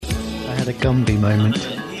had a Gumby moment.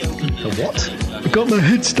 A what? I got my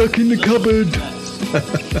head stuck in the cupboard.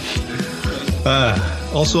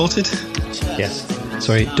 All sorted? Yes.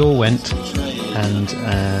 Sorry, door went, and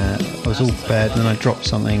I was all prepared, and then I dropped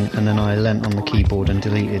something, and then I leant on the keyboard and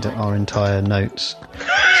deleted our entire notes.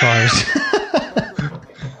 So I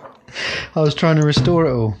was trying to restore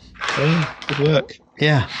it all. Oh, good work.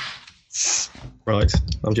 Yeah. Right,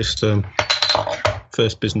 I'm just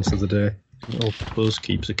first business of the day. A little buzz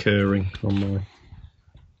keeps occurring on my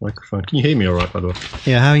microphone. Can you hear me all right, by the way?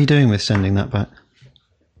 Yeah, how are you doing with sending that back?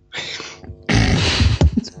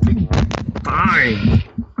 Fine.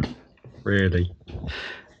 Really?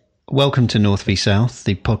 Welcome to North v South,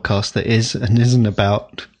 the podcast that is and isn't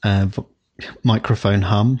about microphone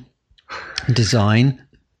hum, design.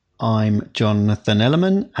 I'm Jonathan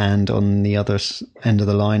Ellerman, and on the other end of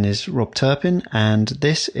the line is Rob Turpin, and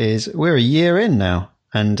we're a year in now,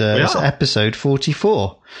 and it's episode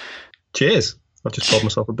 44. Cheers. I've just poured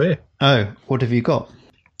myself a beer. Oh, what have you got?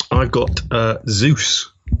 I've got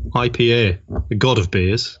Zeus IPA, the god of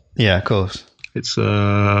beers. Yeah, of course. It's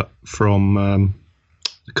from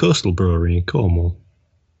the Coastal Brewery in Cornwall.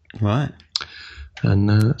 Right.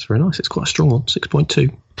 And it's very nice. It's quite a strong one,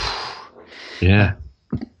 6.2. Yeah.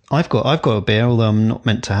 I've got a beer, although I'm not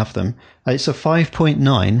meant to have them. It's a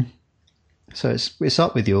 5.9, so it's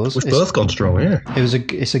up with yours. We've both gone strong, yeah.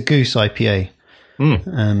 It's a Goose IPA.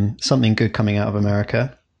 Something good coming out of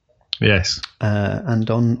America. Yes. And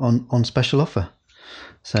on special offer.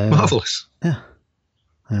 So marvellous. Yeah.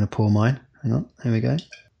 I'm going to pour mine. Hang on. Here we go.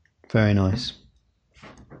 Very nice.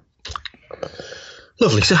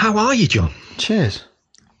 Lovely. So how are you, John? Cheers.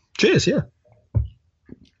 Cheers, yeah.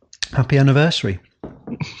 Happy anniversary.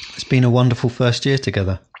 It's been a wonderful first year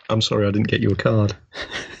together. I'm sorry I didn't get you a card.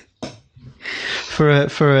 For a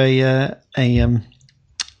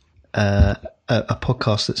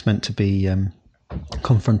podcast that's meant to be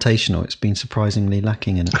confrontational, it's been surprisingly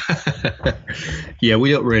lacking in it. Yeah,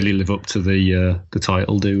 we don't really live up to the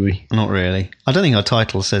title, do we? Not really. I don't think our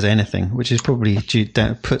title says anything, which is probably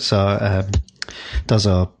does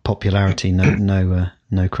our popularity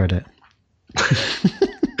no credit.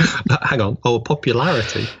 Hang on, our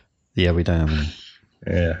popularity. Yeah, we don't have any.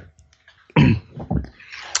 Yeah.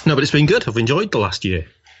 No, but it's been good. I've enjoyed the last year.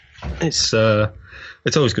 It's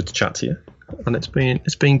always good to chat to you, and it's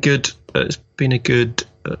been good. It's been a good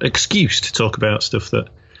excuse to talk about stuff that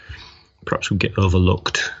perhaps would get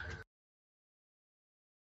overlooked.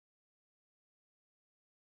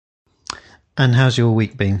 And how's your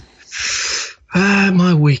week been?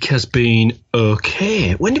 My week has been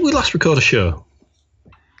okay. When did we last record a show?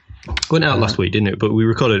 Went out last week, didn't it? But we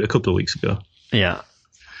recorded it a couple of weeks ago. Yeah.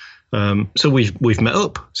 So we've met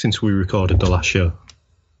up since we recorded the last show.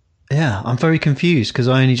 Yeah, I'm very confused because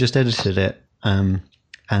I only just edited it, and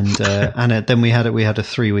then we had a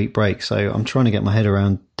 3-week break. So I'm trying to get my head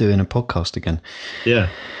around doing a podcast again. Yeah,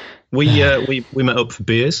 we met up for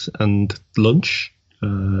beers and lunch.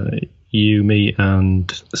 You, me, and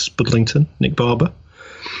Spudlington, Nick Barber,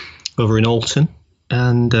 over in Alton,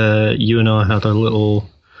 and you and I had a little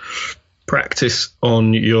practice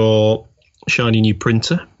on your shiny new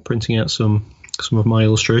printer, printing out some of my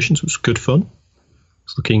illustrations, which was good fun.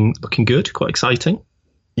 It's looking good, quite exciting.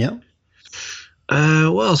 Yeah.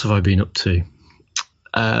 What else have I been up to?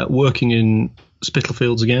 Working in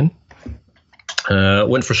Spitalfields again.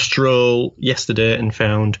 Went for a stroll yesterday and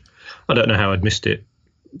found, I don't know how I'd missed it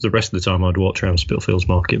the rest of the time I'd walked around Spitalfields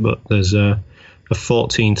Market, but there's a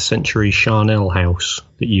 14th century charnel house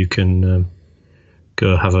that you can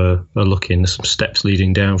go have a look in. There's some steps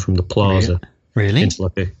leading down from the plaza. Really?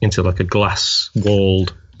 Into like a glass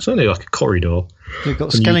walled, it's only like a corridor. You've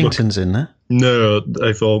got skeletons in there? No,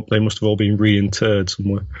 they must have all been reinterred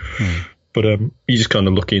somewhere. But you just kind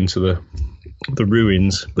of look into the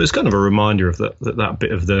ruins. But it's kind of a reminder of that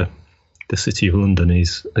bit of the city of London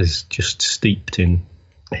is just steeped in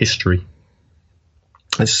history.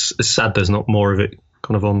 It's sad there's not more of it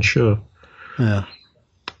kind of on show. Yeah.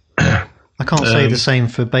 I can't say the same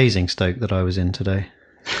for Basingstoke that I was in today.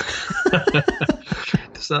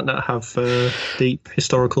 Does that not have deep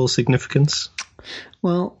historical significance?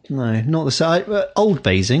 Well, no, not the same. Old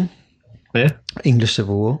Basing. Yeah. English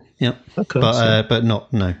Civil War. Yeah. Okay. But not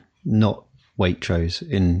Waitrose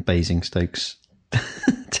in Basingstoke's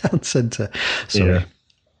town centre. Sorry. Yeah.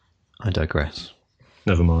 I digress.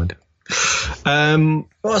 Never mind.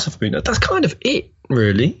 What else have I been at? That's kind of it,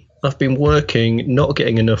 really. I've been working, not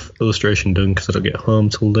getting enough illustration done because I don't get home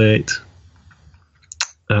till late.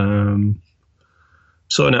 Sorting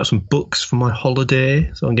out some books for my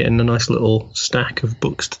holiday, so I'm getting a nice little stack of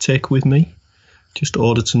books to take with me. just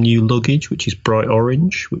ordered some new luggage, which is bright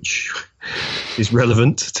orange, which is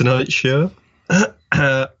relevant to tonight's show. Is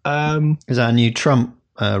that a new Trump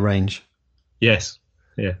range? Yes.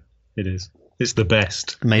 Yeah, it is. It's the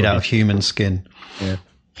best. Made out of human skin. Yeah.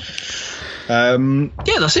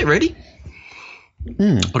 Yeah, that's it, really.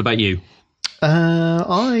 What about you?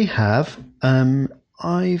 I have.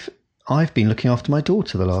 I've been looking after my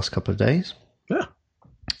daughter the last couple of days. Yeah.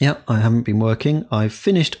 Yep, I haven't been working. I've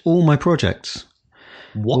finished all my projects.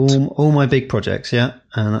 What? All my big projects, yeah.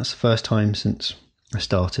 And that's the first time since I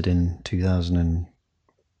started in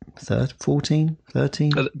 2014,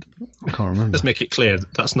 13? I can't remember. Let's make it clear,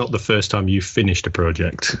 that's not the first time you've finished a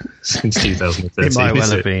project since 2013. It might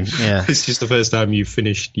well have been, yeah. It's just the first time you've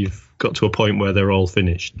got to a point where they're all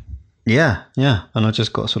finished. Yeah. And I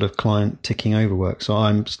just got sort of client ticking over work. So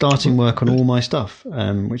I'm starting work on all my stuff,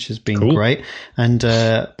 which has been great. And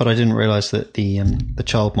but I didn't realise that the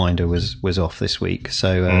childminder was off this week.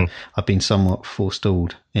 So I've been somewhat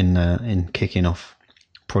forestalled in kicking off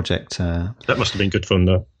project. That must have been good fun,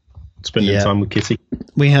 though, spending time with Kitty.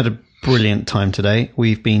 We had a brilliant time today.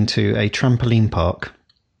 We've been to a trampoline park.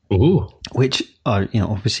 Ooh. Which I,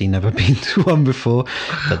 obviously never been to one before,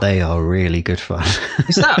 but they are really good fun.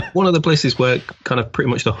 Is that one of the places where kind of pretty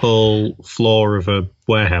much the whole floor of a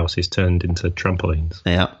warehouse is turned into trampolines?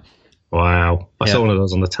 Yeah. Wow. I saw one of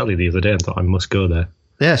those on the telly the other day and thought I must go there.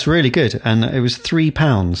 Yeah, it's really good. And it was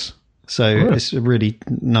 £3. So it's a really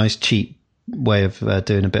nice, cheap way of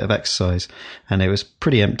doing a bit of exercise. And it was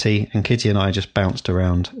pretty empty. And Kitty and I just bounced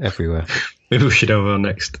around everywhere. Maybe we should have our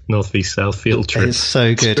next North v South field trip. It's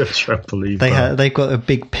so good. They've got a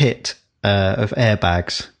big pit of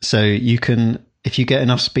airbags, so you can, if you get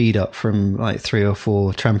enough speed up from like 3 or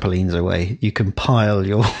 4 trampolines away, you can pile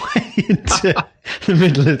your way into the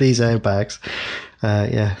middle of these airbags.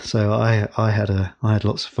 So I had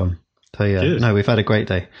lots of fun. So no, we've had a great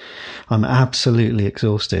day. I'm absolutely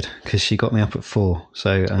exhausted because she got me up at 4.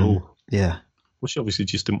 So yeah. Well, she obviously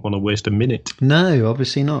just didn't want to waste a minute. No,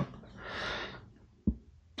 obviously not.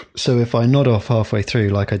 So if I nod off halfway through,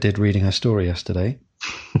 like I did reading her story yesterday,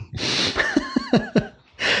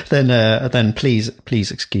 then please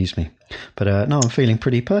excuse me. But no, I'm feeling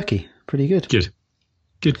pretty perky, pretty good. Good.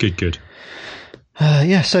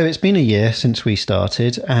 So it's been a year since we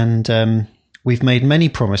started, and we've made many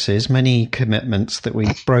promises, many commitments that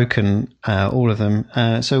we've broken, all of them.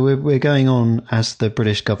 So we're going on as the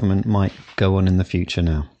British government might go on in the future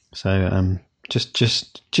now. So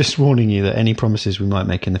Just warning you that any promises we might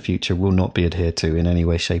make in the future will not be adhered to in any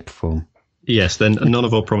way, shape, or form. Yes, then none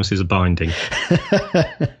of our promises are binding.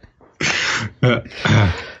 No,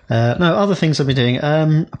 other things I've been doing.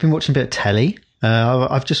 I've been watching a bit of telly.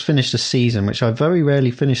 I've just finished a season, which I very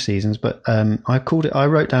rarely finish seasons, but I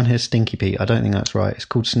wrote down here Stinky Pete. I don't think that's right. It's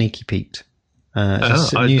called Sneaky Pete.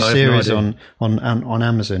 It's a new series on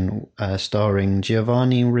Amazon, starring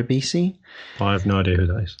Giovanni Ribisi. I have no idea who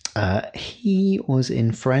that is. He was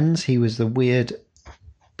in Friends. He was the weird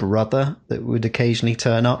brother that would occasionally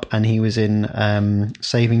turn up, and he was in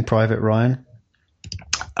Saving Private Ryan.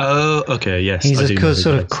 Oh, okay, yes. He's a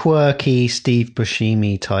sort of quirky Steve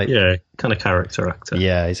Buscemi type. Yeah, kind of character actor.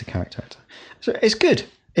 Yeah, he's a character actor. So it's good.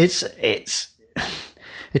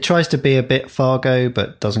 It tries to be a bit Fargo,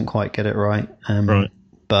 but doesn't quite get it right. Right.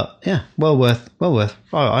 But yeah, well worth. Oh,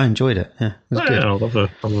 I enjoyed it. Yeah, it was good. I'll have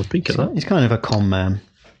a peek at that. He's kind of a con man.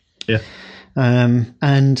 Yeah.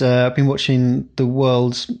 And I've been watching the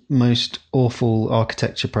world's most awful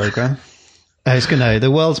architecture program.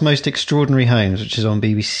 The world's most extraordinary homes, which is on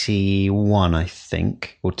BBC One, I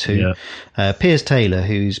think, or 2. Yeah. Piers Taylor,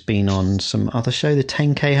 who's been on some other show, the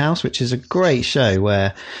 10K House, which is a great show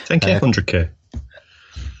where 10K, 100K.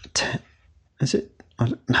 Is it?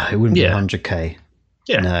 No, it wouldn't be 100K.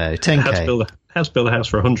 Yeah. No, 10K. Build a house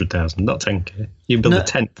for 100,000, not 10K. You can build a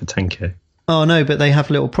tent for 10K. Oh, no, but they have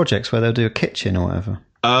little projects where they'll do a kitchen or whatever.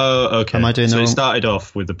 Oh, okay. Am I doing it started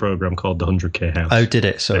off with the program called the 100K House. Oh, did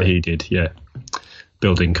it? Sorry. He did, yeah.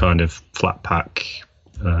 Building kind of flat pack,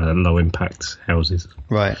 low impact houses.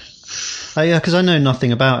 Right. Oh, yeah, because I know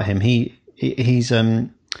nothing about him. He's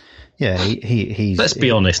Let's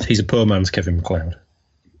be honest, he's a poor man's Kevin McLeod.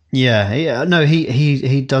 Yeah. No,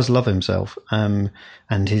 he does love himself. And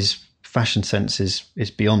his fashion sense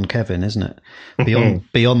is beyond Kevin, isn't it? Beyond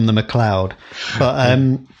the McLeod.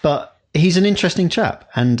 But he's an interesting chap,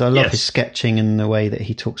 and I love his sketching and the way that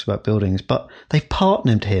he talks about buildings. But they've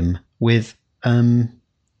partnered him with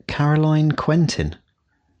Caroline Quentin.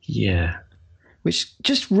 Yeah. Which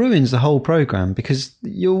just ruins the whole program, because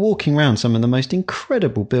you're walking around some of the most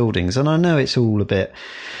incredible buildings, and I know it's all a bit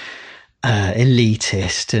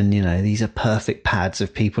elitist, and these are perfect pads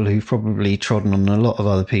of people who've probably trodden on a lot of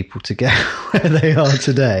other people to get where they are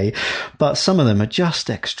today. But some of them are just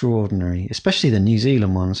extraordinary, especially the New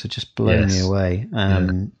Zealand ones have just blown me away.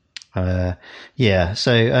 So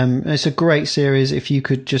it's a great series if you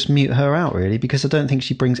could just mute her out, really, because I don't think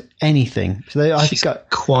she brings anything. She's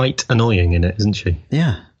quite annoying in it, isn't she?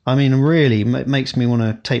 Yeah. I mean, really, it makes me want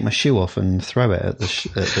to take my shoe off and throw it at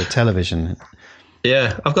the television.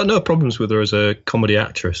 Yeah, I've got no problems with her as a comedy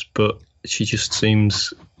actress, but she just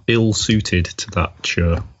seems ill-suited to that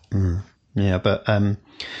show. Yeah, but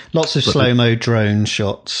lots of slow-mo drone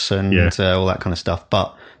shots and all that kind of stuff.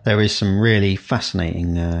 But there is some really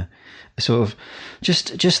fascinating sort of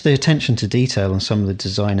just the attention to detail on some of the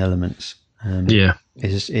design elements. I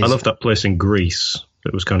love that place in Greece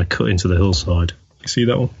that was kind of cut into the hillside. You see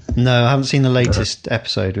that one? No, I haven't seen the latest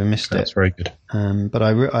episode. We missed it. That's very good. But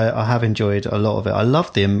I have enjoyed a lot of it. I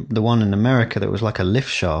loved the one in America that was like a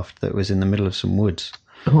lift shaft that was in the middle of some woods.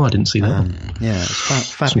 Oh, I didn't see that one. Yeah,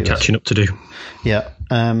 it's fabulous. Some catching up to do. Yeah.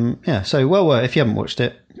 So well, if you haven't watched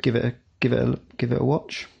it, give it a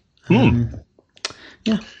watch.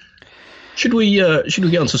 Yeah. Should we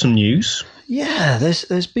get onto some news? Yeah,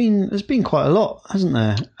 there's been quite a lot, hasn't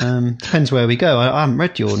there? Depends where we go. I haven't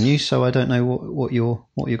read your news, so I don't know what you're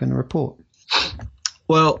going to report.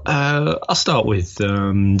 Well, I'll start with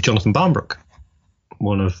Jonathan Barnbrook,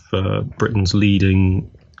 one of Britain's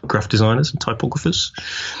leading graphic designers and typographers.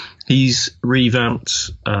 He's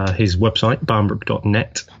revamped his website,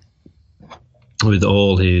 barnbrook.net, with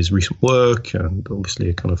all his recent work and obviously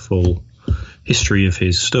a kind of full history of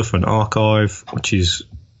his stuff and archive, which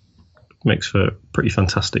makes for pretty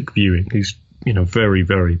fantastic viewing. He's very,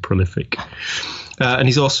 very prolific. And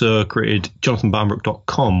he's also created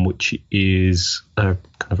jonathanbarnbrook.com, which is a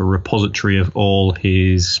kind of a repository of all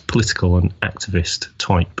his political and activist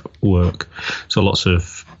type work. So lots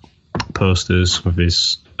of posters, some of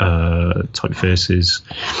his typefaces.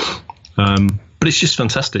 But it's just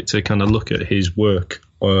fantastic to kind of look at his work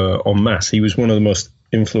en masse. He was one of the most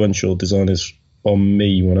influential designers on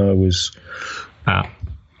me when I was at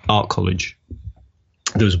art college.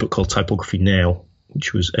 There was a book called Typography Now,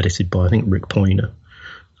 which was edited by, I think, Rick Poyner.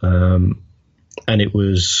 And it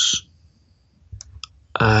was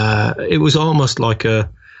almost like a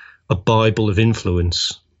Bible of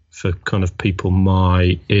influence for kind of people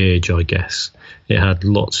my age, I guess. It had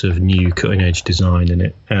lots of new cutting edge design in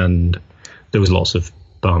it, and there was lots of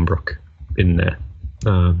Barnbrook in there.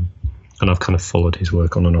 And I've kind of followed his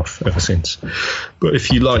work on and off ever since. But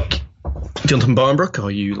if you like Jonathan Barnbrook,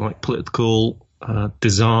 or you like political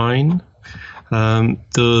design,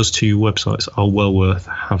 those two websites are well worth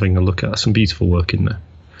having a look at. Some beautiful work in there.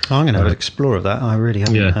 I'm going to have an explore of that. I really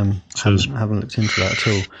haven't looked into that at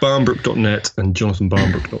all. Barnbrook.net and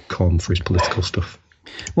jonathanbarnbrook.com for his political stuff.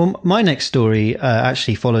 Well, my next story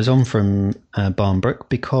actually follows on from Barnbrook,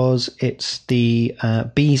 because it's the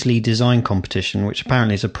Beazley Design Competition, which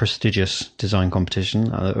apparently is a prestigious design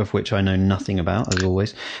competition, of which I know nothing about, as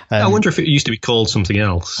always. I wonder if it used to be called something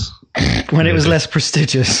else. When it was less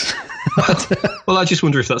prestigious. Well, I just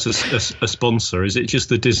wonder if that's a sponsor. Is it just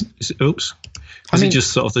the it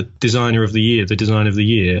just sort of the designer of the year, the design of the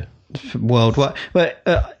year? Worldwide. But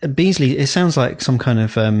Beazley, it sounds like some kind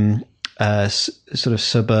of sort of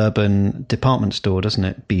suburban department store, doesn't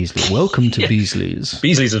it? Beazley. Welcome to Beazley's.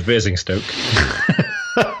 Beazley's of Basingstoke.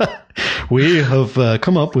 We have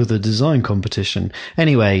come up with a design competition.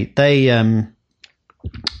 Anyway, they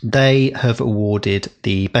have awarded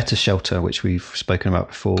the Better Shelter, which we've spoken about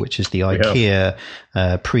before, which is the IKEA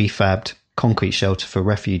prefabbed concrete shelter for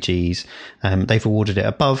refugees. They've awarded it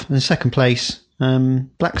above. In second place,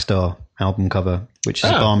 Black Star album cover, which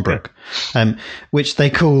is Barnbrook, which they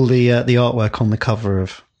call the artwork on the cover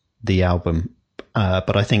of the album.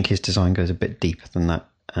 But I think his design goes a bit deeper than that.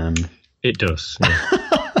 It does. Yeah.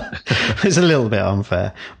 It's a little bit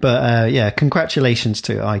unfair. But congratulations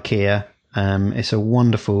to IKEA. It's a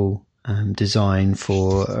wonderful design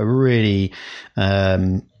for a really...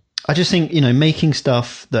 I just think, making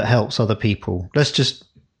stuff that helps other people. Let's just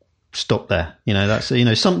stop there. That's,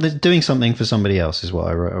 something, doing something for somebody else is what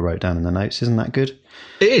I wrote down in the notes. Isn't that good?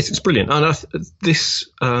 It is. It's brilliant. And this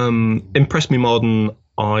impressed me more than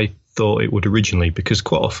I thought it would originally, because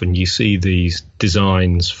quite often you see these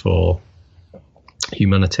designs for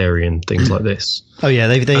humanitarian things like this. Oh yeah,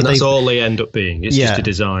 that's all they end up being. It's just a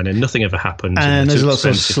design, and nothing ever happens. And there's lots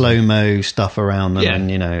of slow-mo stuff around them, and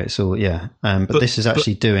it's all but this is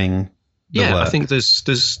actually doing the work. I think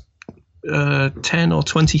there's 10 or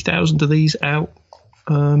 20,000 of these out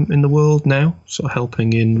in the world now, sort of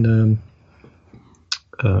helping in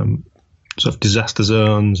sort of disaster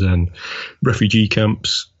zones and refugee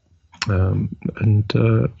camps.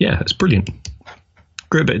 It's brilliant.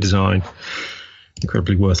 Great bit of design.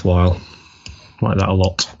 Incredibly worthwhile. Like that a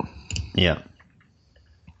lot. Yeah.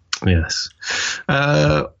 Yes.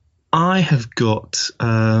 I have got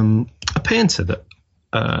a painter that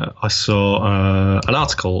I saw an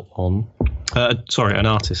article on. An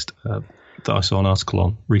artist that I saw an article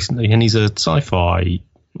on recently, and he's a sci-fi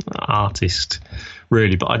artist,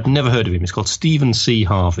 really, but I'd never heard of him. It's called Stephen C.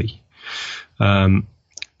 Harvey,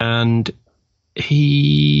 and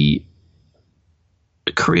he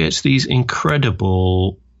creates these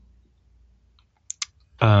incredible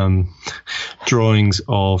drawings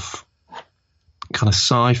of kind of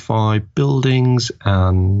sci-fi buildings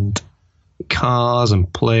and cars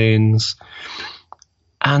and planes,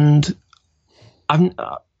 and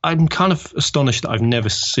I'm kind of astonished that I've never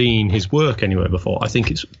seen his work anywhere before. I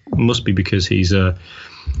think it must be because he's an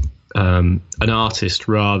artist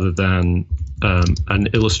rather than an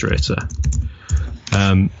illustrator,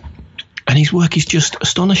 and his work is just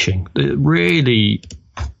astonishing. Really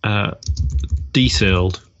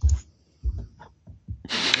detailed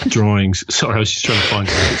drawings. Sorry, I was just trying to find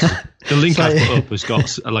it. The link I put up has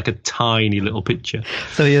got like a tiny little picture.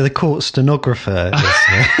 So you're the court stenographer.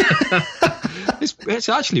 It's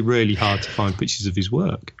actually really hard to find pictures of his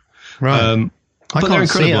work. Right. I can't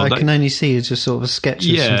see it. I can only see it's just sort of a sketch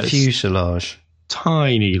of some fuselage.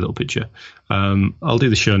 Tiny little picture. I'll do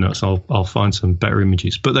the show notes. I'll find some better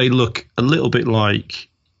images. But they look a little bit like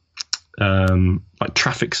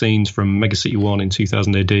traffic scenes from Megacity 1 in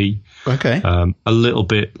 2000 AD. Okay. A little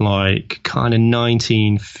bit like kind of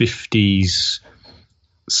 1950s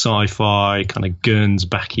sci-fi, kind of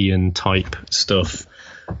Gernsbackian type stuff.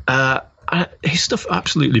 His stuff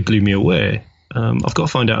absolutely blew me away. I've got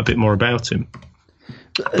to find out a bit more about him.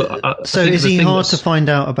 But so is he hard to find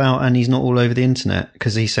out about, and he's not all over the internet?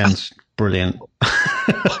 Because he sounds brilliant.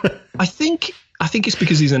 I think it's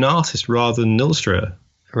because he's an artist rather than an illustrator.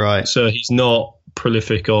 Right. So he's not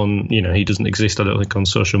prolific on, he doesn't exist, I don't think, on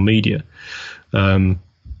social media. But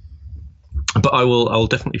I'll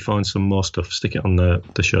definitely find some more stuff, stick it on the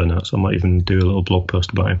show notes. I might even do a little blog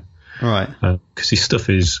post about him. Right. Because his stuff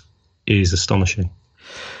is astonishing.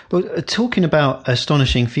 Well, talking about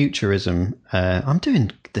astonishing futurism, I'm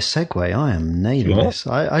doing the segue. I am nailing this.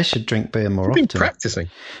 I should drink beer more often. You've been practicing.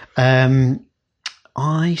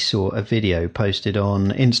 I saw a video posted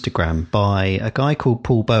on Instagram by a guy called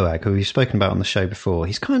Paul Boag, who we've spoken about on the show before.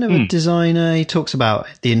 He's kind of a designer. He talks about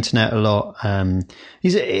the internet a lot.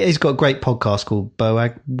 He's got a great podcast called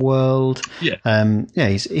Boag World. Yeah.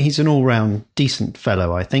 He's an all-round decent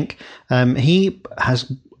fellow, I think. He has,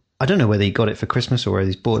 I don't know whether he got it for Christmas or whether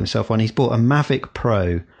he's bought himself one. He's bought a Mavic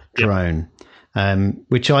Pro drone,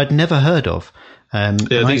 which I'd never heard of.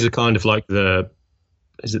 These are kind of like the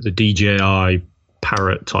DJI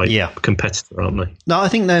Parrot type competitor, aren't they? No, I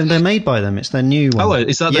think they're made by them. It's their new one. Oh,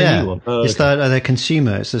 is that their new one? Oh, it's their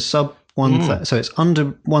consumer. It's a sub one, so it's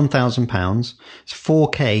under £1,000. It's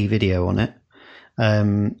 4K video on it,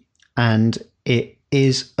 and it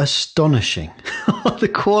is astonishing. The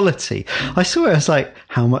quality. I saw it. I was like,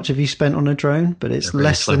 "How much have you spent on a drone?" But it's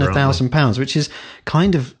less than £1,000, which is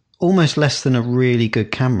kind of almost less than a really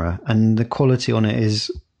good camera, and the quality on it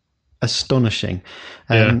is astonishing.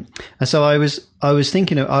 And so I was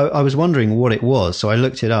thinking I was wondering what it was, so I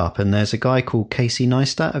looked it up, and there's a guy called Casey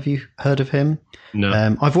Neistat. Have you heard of him?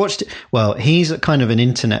 No. I've watched it. Well, he's kind of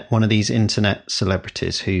one of these internet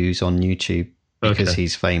celebrities who's on YouTube because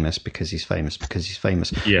he's famous.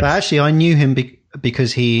 Yeah. But actually I knew him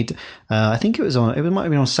because he'd I think it might have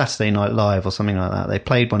been on Saturday Night Live or something like that. They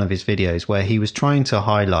played one of his videos where he was trying to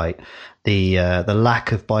highlight the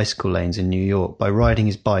lack of bicycle lanes in New York by riding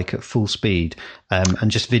his bike at full speed and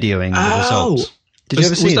just videoing the results. Did you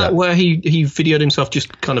ever see that? Where he videoed himself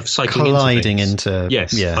just kind of cycling colliding into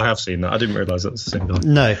Yes, I have seen that. I didn't realise that was the same guy.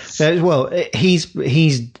 No, well, he's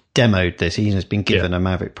demoed this. He has been given a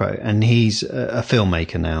Mavic Pro, and he's a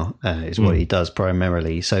filmmaker now. Is what he does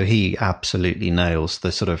primarily. So he absolutely nails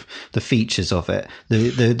the sort of the features of it.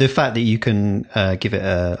 The fact that you can give it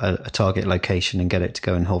a target location and get it to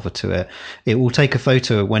go and hover to it. It will take a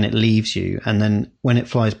photo when it leaves you, and then when it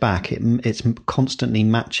flies back, it's constantly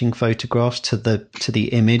matching photographs to the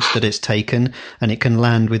image that it's taken, and it can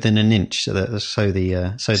land within an inch. So the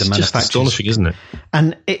manufacturer. Just astonishing, isn't it?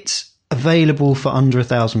 And it's available for under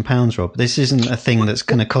 £1,000, Rob. This isn't a thing that's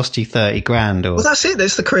going to cost you 30 grand. Well, that's it.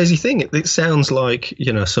 That's the crazy thing. It sounds like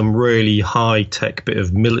some really high tech bit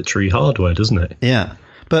of military hardware, doesn't it? Yeah,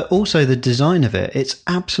 but also the design of it. It's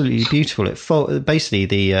absolutely beautiful. Basically,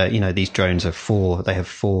 these drones are they have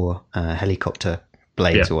four helicopter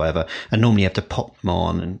blades Yeah. or whatever, and normally you have to pop them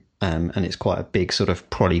on, and it's quite a big sort of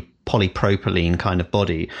polypropylene kind of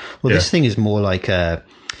body. Well, this thing is more like a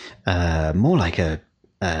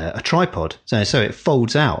tripod, so it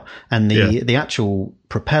folds out, and the actual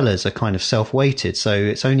propellers are kind of self-weighted, so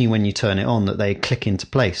it's only when you turn it on that they click into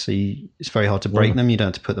place. So it's very hard to break them. You don't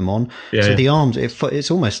have to put them on. The arms,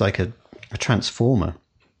 it's almost like a transformer,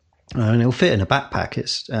 and it'll fit in a backpack.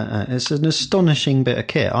 It's an astonishing bit of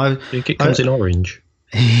kit. I think it comes in orange.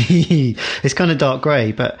 It's kind of dark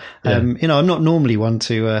grey, but I'm not normally one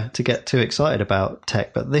to get too excited about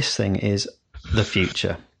tech, but this thing is the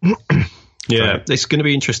future. Yeah, it's going to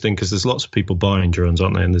be interesting because there's lots of people buying drones,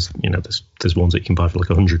 aren't there? And there's ones that you can buy for like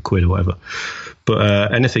 £100 or whatever.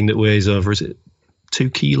 But anything that weighs over, is it 2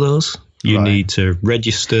 kilos? You need to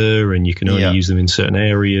register, and you can only use them in certain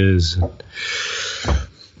areas.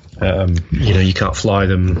 You can't fly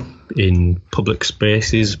them in public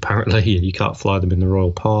spaces. Apparently, you can't fly them in the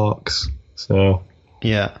royal parks. So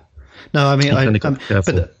no, I mean, but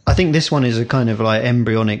I think this one is a kind of like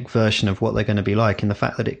embryonic version of what they're going to be like, in the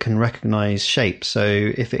fact that it can recognize shape. So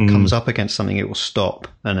if it comes up against something, it will stop,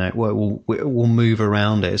 and it will move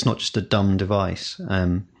around it. It's not just a dumb device.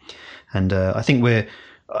 And I think we're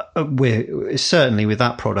certainly with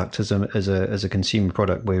that product as a consumer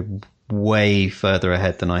product, we're way further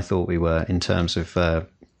ahead than I thought we were in terms of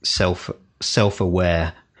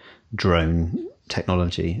self-aware drone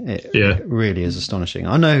technology. It really is astonishing.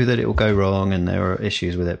 I know that it will go wrong and there are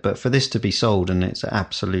issues with it, but for this to be sold and it's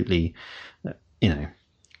absolutely,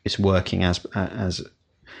 it's working as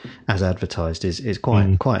advertised is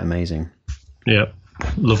quite amazing. Yeah,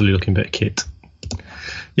 lovely looking bit of kit.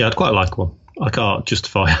 Yeah, I'd quite like one. I can't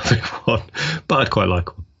justify having one, but I'd quite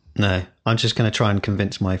like one. No, I'm just going to try and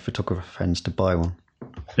convince my photographer friends to buy one.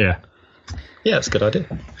 Yeah, it's a good idea.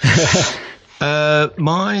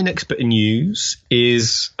 My next bit of news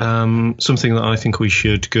is something that I think we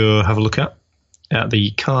should go have a look at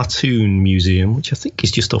the Cartoon Museum, which I think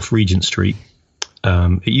is just off Regent Street.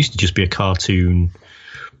 It used to just be a cartoon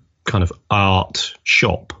kind of art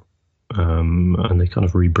shop, and they kind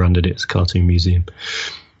of rebranded it as Cartoon Museum.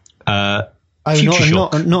 Not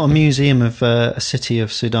a museum of a city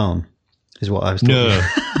of Sudan, is what I was talking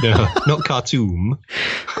No, not Khartoum.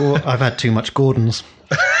 I've had too much Gordon's.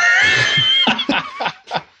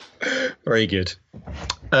 Very good.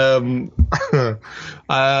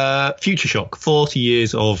 Future Shock, 40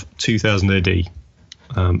 years of 2000 AD.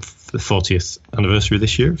 The 40th anniversary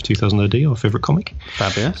this year of 2000 AD, our favourite comic.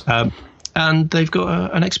 Fabulous. And they've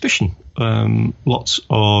got an exhibition. Lots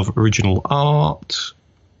of original art.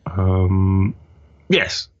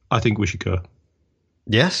 Yes, I think we should go.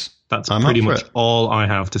 Yes? That's pretty much all I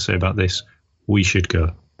have to say about this. We should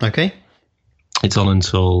go. Okay. It's on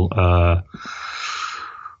until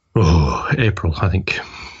April, I think,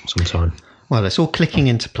 sometime. Well, it's all clicking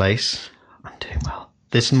into place. I'm doing well.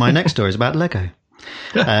 My next story is about Lego.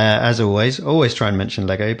 As always try and mention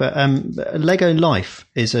Lego, but Lego Life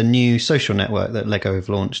is a new social network that Lego have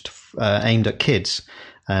launched aimed at kids,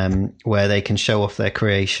 where they can show off their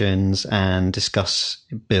creations and discuss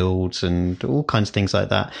builds and all kinds of things like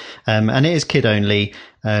that. And it is kid only.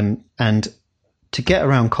 And to get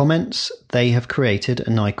around comments, they have created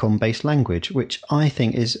an icon-based language, which I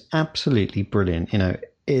think is absolutely brilliant.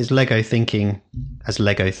 It is Lego thinking as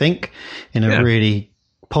Lego think in a really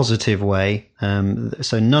positive way.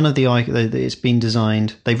 So none of it's been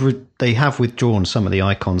designed. They have withdrawn some of the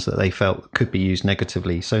icons that they felt could be used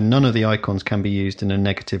negatively. So none of the icons can be used in a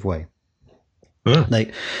negative way. So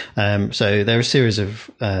there are a series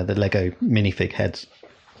of the Lego minifig heads.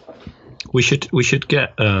 We should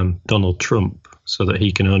get Donald Trump so that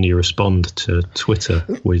he can only respond to Twitter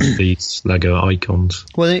with these Lego icons.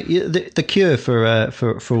 Well, the cure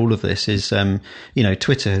for all of this is,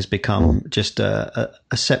 Twitter has become just a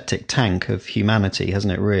septic tank of humanity,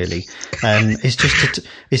 hasn't it? Really,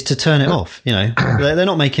 it's to turn it off. They're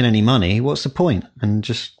not making any money. What's the point? And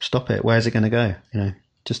just stop it. Where's it going to go?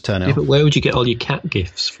 Just turn it off. But where would you get all your cat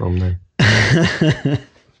gifts from then? I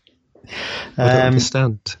don't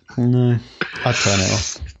understand. No, I'd turn it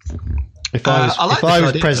off. If I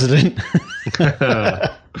was president.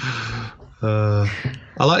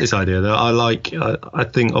 I like this idea, though. I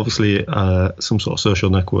think, obviously, some sort of social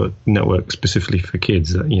network specifically for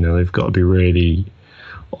kids, that, they've got to be really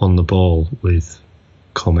on the ball with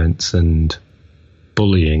comments and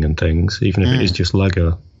bullying and things, even if it is just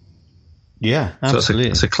Lego. Yeah, absolutely.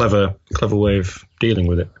 So it's a clever way of dealing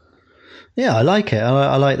with it. Yeah, I like it.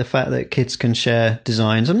 I like the fact that kids can share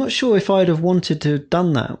designs. I'm not sure if I'd have wanted to have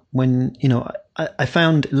done that when, I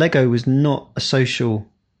found Lego was not a social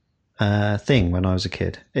thing when I was a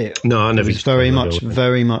kid. No, I never. It was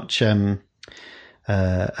very much a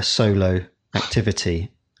solo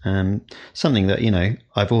activity. Something that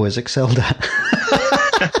I've always excelled at.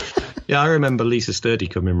 Yeah, I remember Lisa Sturdy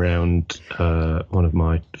coming around, one of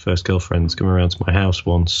my first girlfriends coming around to my house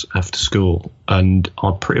once after school, and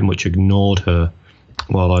I pretty much ignored her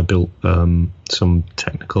while I built some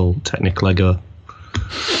Technic Lego.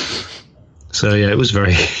 So yeah, it was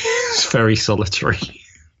very solitary.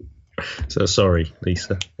 So sorry,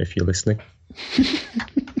 Lisa, if you're listening.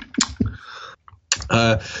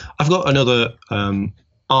 I've got another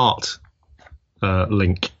art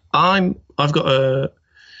link. I've got a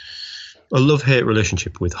love-hate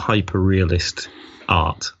relationship with hyper-realist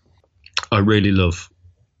art. I really love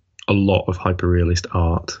a lot of hyper-realist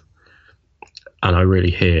art, and I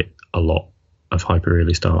really hate a lot of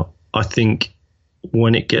hyper-realist art. I think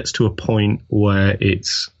when it gets to a point where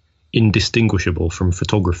it's indistinguishable from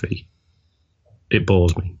photography, it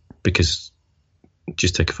bores me, because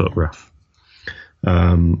just take a photograph.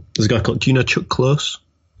 There's a guy called, do you know Chuck Close?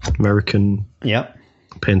 American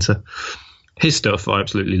painter. His stuff I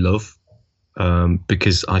absolutely love,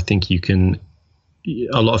 because I think a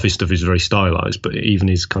lot of his stuff is very stylized, but even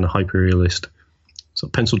his kind of hyper-realist sort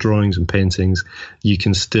of pencil drawings and paintings, you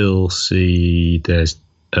can still see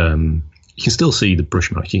you can still see the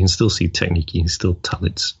brushmark, you can still see technique, you can still tell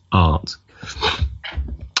it's art.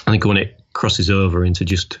 I think when it crosses over into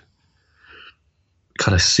just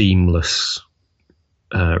kind of seamless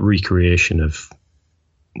recreation of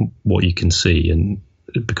what you can see, and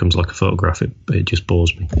it becomes like a photograph, it just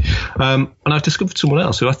bores me. And I've discovered someone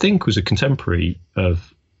else who I think was a contemporary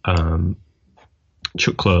of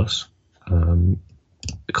Chuck Close,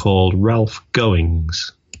 called Ralph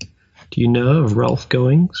Goings. Do you know of Ralph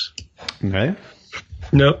Goings? No,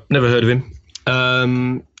 never heard of him.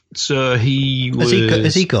 So he was.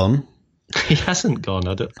 Has he gone? He hasn't gone.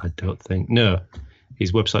 I don't think. No,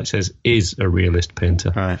 his website says is a realist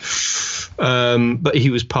painter. Right. But he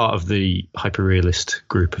was part of the hyper-realist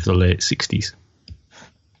group of the late 60s.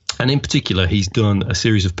 And in particular, he's done a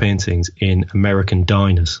series of paintings in American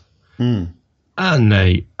diners. And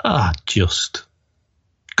they are just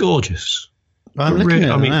gorgeous. I'm looking at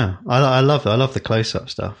them now. I love the close-up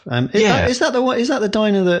stuff. Is that the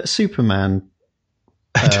diner that Superman?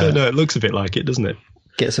 I don't know. It looks a bit like it, doesn't it?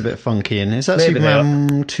 Gets a bit funky in. Is that maybe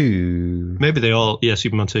Superman 2? Maybe they all. Yeah,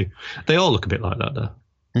 Superman 2. They all look a bit like that, though.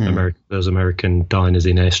 Those American diners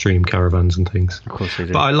in Airstream caravans and things. Of course they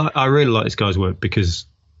do. But I really like this guy's work, because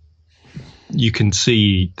you can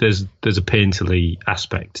see there's a painterly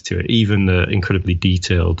aspect to it. Even the incredibly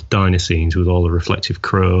detailed diner scenes with all the reflective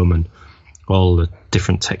chrome and all the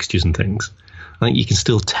different textures and things, I think you can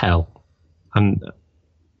still tell. And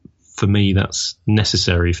for me, that's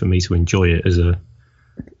necessary for me to enjoy it as a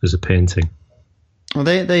painting. Well,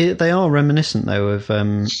 they are reminiscent, though, of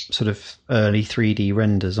sort of early 3D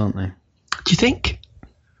renders, aren't they? Do you think?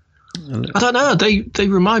 I don't know. They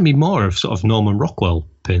remind me more of sort of Norman Rockwell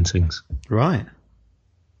paintings. Right.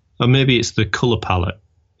 Or maybe it's the colour palette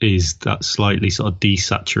is that slightly sort of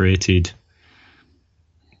desaturated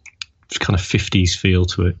kind of 50s feel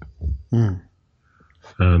to it.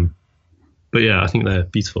 But yeah, I think they're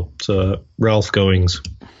beautiful. So Ralph Goings,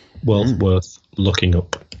 worth looking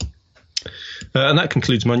up. And that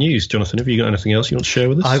concludes my news. Jonathan, have you got anything else you want to share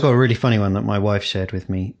with us? I've got a really funny one that my wife shared with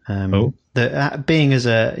me. That being as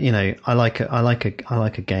a, I like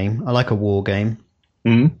a game. I like a war game.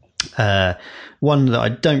 One that I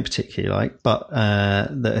don't particularly like, but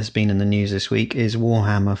that has been in the news this week is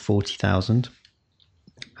Warhammer 40,000.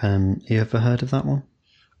 You ever heard of that one?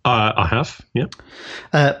 I have, yeah.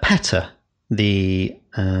 PETA, the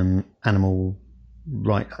animal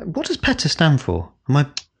right. What does PETA stand for?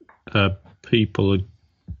 People,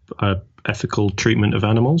 ethical treatment of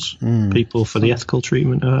animals. People for the ethical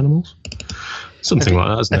treatment of animals. Something like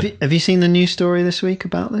that, isn't it? Have you seen the news story this week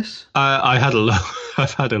about this? I had a look.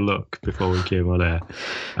 I've had a look before we came on air.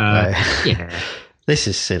 Yeah. This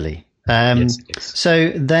is silly. Yes. So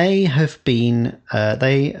they have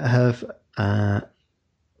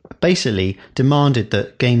basically demanded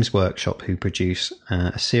that Games Workshop, who produce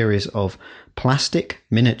a series of plastic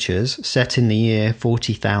miniatures set in the year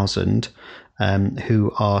 40,000,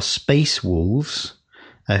 who are space wolves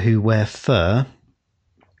who wear fur,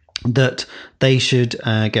 that they should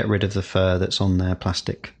get rid of the fur that's on their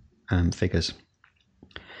plastic figures.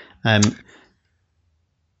 The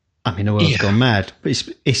world's gone mad. But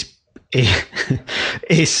it's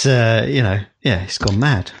gone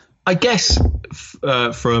mad. I guess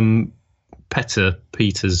from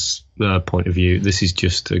Peter's point of view, this is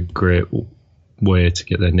just a great way to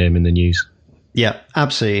get their name in the news. Yeah,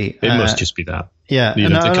 absolutely. It must just be that. Yeah, there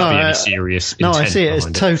can't be any serious intent. No, I see it as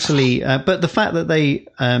behind totally. But the fact that they,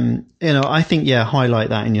 I think, highlight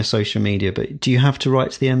that in your social media. But do you have to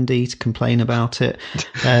write to the MD to complain about it?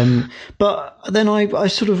 But then I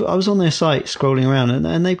was on their site scrolling around,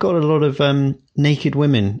 and they've got a lot of naked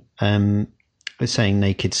women. Saying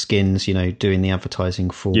naked skins, doing the advertising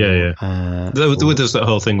for. Yeah. There was that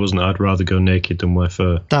whole thing, wasn't it? I'd rather go naked than wear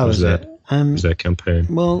fur. That was it. Was their campaign.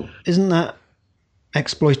 Well, isn't that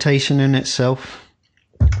exploitation in itself?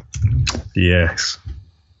 Yes.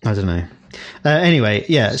 I don't know. Anyway,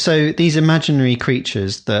 yeah. So these imaginary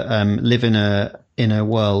creatures that live in a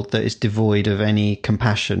world that is devoid of any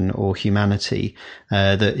compassion or humanity,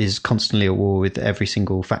 that is constantly at war with every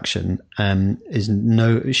single faction,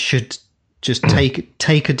 should just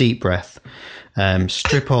take a deep breath,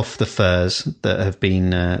 strip off the furs that have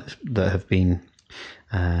been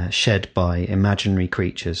shed by imaginary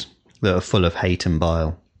creatures that are full of hate and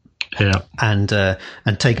bile. Yeah, and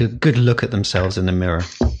take a good look at themselves in the mirror.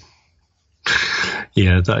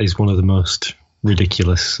 Yeah, that is one of the most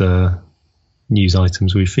ridiculous news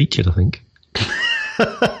items we've featured, I think.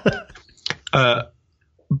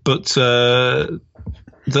 But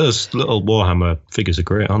those little Warhammer figures are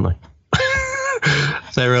great, aren't they?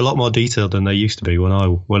 They're a lot more detailed than they used to be when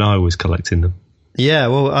I was collecting them. Yeah,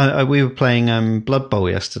 well, we were playing Blood Bowl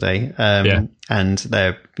yesterday, and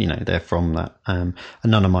they're from that. And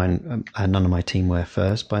none of my team wear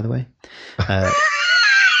furs, by the way.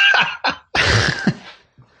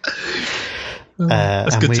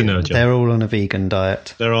 That's good to know, John. They're all on a vegan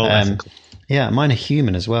diet. They're all ethical. Yeah, mine are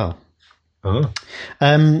human as well. Oh.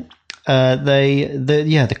 The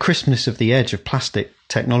crispness of the edge of plastic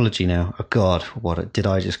technology now. Oh God, did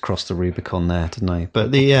I just cross the Rubicon there, didn't I?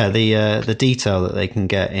 But the detail that they can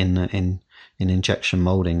get in injection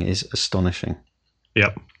molding is astonishing.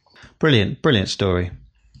 Yep. Brilliant story.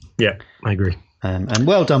 Yeah, I agree. And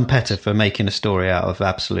well done, Peta, for making a story out of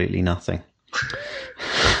absolutely nothing.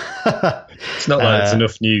 It's not like there's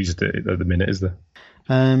enough news at the minute, is there?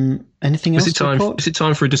 Anything else? Is it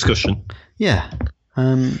time for a discussion? Yeah.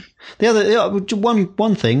 The other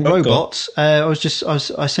one thing, robots. I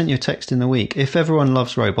sent you a text in the week. If everyone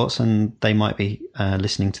loves robots, and they might be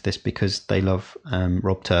listening to this because they love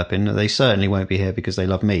Rob Turpin, they certainly won't be here because they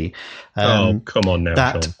love me. Come on now,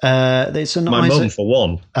 John. It's an my mum for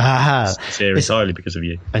one. It's here entirely because of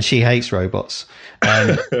you, and she hates robots.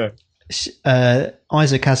 Isaac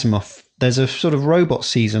Asimov. There's a sort of robot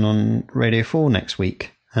season on Radio 4 next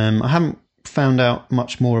week. I haven't found out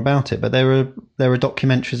much more about it, but there are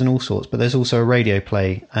documentaries and all sorts. But there's also a radio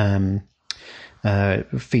play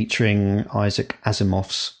featuring Isaac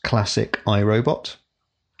Asimov's classic iRobot.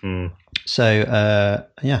 So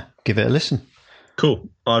give it a listen. Cool.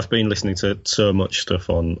 I've been listening to so much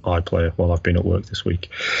stuff on iPlayer while I've been at work this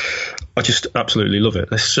week. I just absolutely love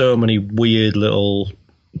it. There's so many weird little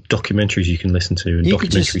documentaries you can listen to and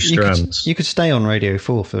documentary strands. You could stay on Radio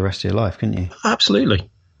 4 for the rest of your life, couldn't you? Absolutely.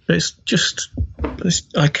 I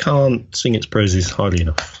can't sing its praises highly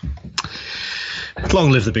enough.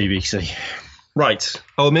 Long live the BBC. Right.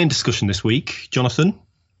 Our main discussion this week, Jonathan,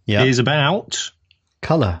 is about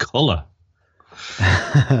colour.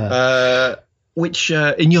 Which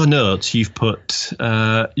in your notes you've put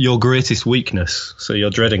your greatest weakness. So you're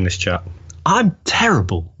dreading this chat. I'm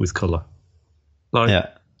terrible with colour.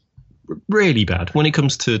 Really bad when it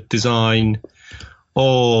comes to design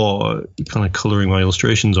or kind of colouring my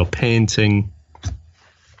illustrations or painting.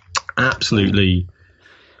 Absolutely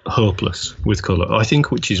hopeless with colour. I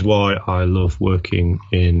think which is why I love working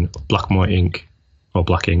in black and white ink or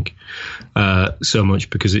black ink so much,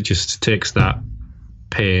 because it just takes that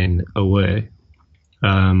pain away.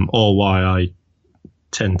 Or why I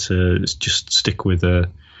tend to just stick with a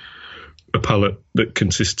palette that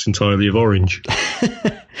consists entirely of orange.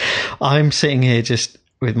 I'm sitting here just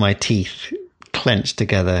with my teeth clenched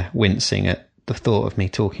together, wincing at the thought of me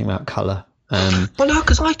talking about colour. Well, no,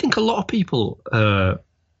 because I think a lot of people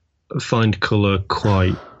find colour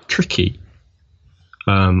quite tricky.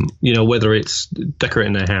 Whether it's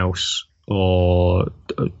decorating their house or,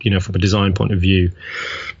 from a design point of view,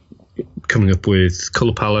 coming up with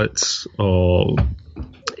colour palettes or...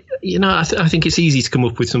 I think it's easy to come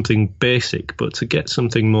up with something basic, but to get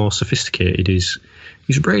something more sophisticated is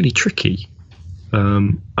really tricky.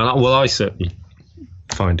 I certainly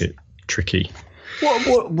find it tricky.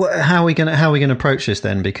 How are we going to approach this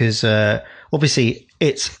then? Because obviously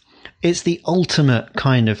it's the ultimate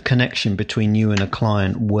kind of connection between you and a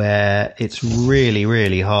client, where it's really,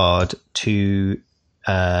 really hard to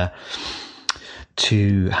have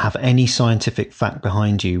any scientific fact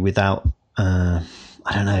behind you without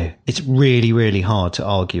I don't know. It's really, really hard to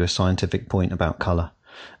argue a scientific point about colour.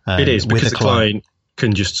 It is, because the client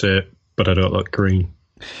can just say, but I don't like green.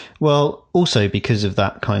 Well, also because of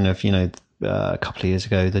that kind of, a couple of years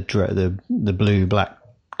ago, the blue, black,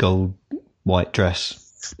 gold, white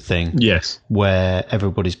dress thing. Yes. Where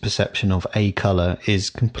everybody's perception of a colour is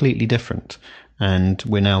completely different. And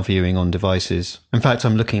we're now viewing on devices. In fact,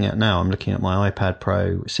 I'm looking at my iPad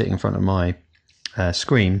Pro sitting in front of my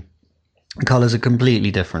screen. Colours are completely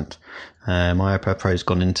different. My iPad Pro's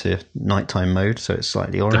gone into nighttime mode, so it's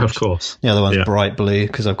slightly orange. Of course. The other one's bright blue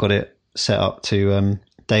because I've got it set up to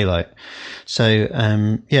daylight.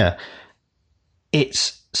 So,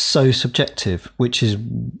 it's so subjective, which is,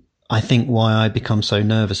 I think, why I become so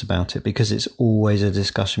nervous about it, because it's always a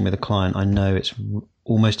discussion with a client. I know it's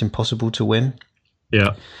almost impossible to win.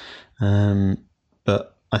 Yeah.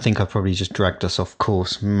 But I think I probably just dragged us off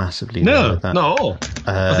course massively. No, not at all.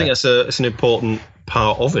 I think it's an important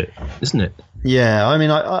part of it, isn't it? Yeah, I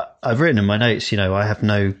mean, I've written in my notes, I have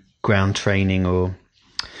no ground training or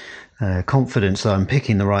confidence that I'm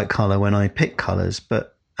picking the right colour when I pick colours,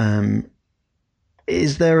 but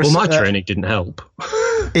is there a... Well, my training didn't help.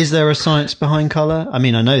 Is there a science behind colour? I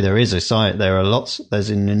mean, I know there is a science. There's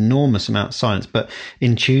an enormous amount of science, but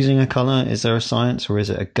in choosing a colour, is there a science, or is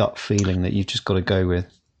it a gut feeling that you've just got to go with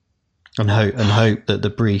and hope that the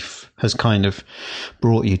brief has kind of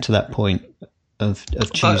brought you to that point of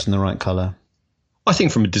choosing the right colour? I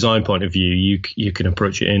think from a design point of view, you can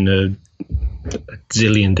approach it in a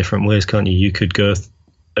zillion different ways, can't you? You could go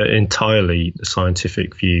entirely the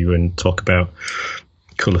scientific view and talk about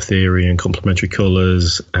colour theory and complementary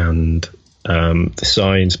colours and the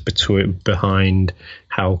science behind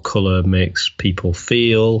how colour makes people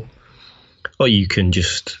feel, or you can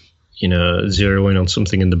just zero in on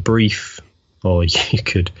something in the brief, or you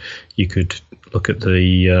could look at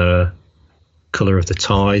the colour of the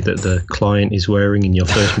tie that the client is wearing in your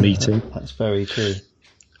first meeting. That's very true.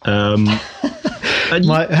 Hang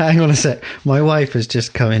on a sec. My wife has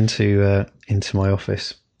just come into my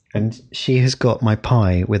office, and she has got my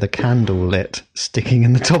pie with a candle lit sticking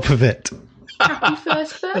in the top of it. Happy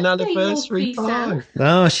first birthday, an anniversary pie.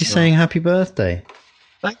 Oh, she's saying happy birthday.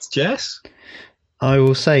 Thanks, Jess. I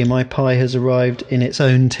will say my pie has arrived in its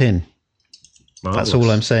own tin. Marvelous. That's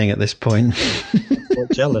all I'm saying at this point. I'm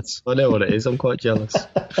jealous. I know what it is. I'm quite jealous.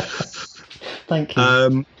 Thank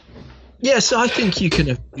you. Yes, I think you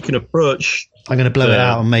can approach. I'm going to blow it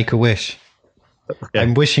out and make a wish. Okay.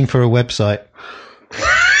 I'm wishing for a website.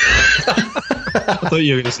 I thought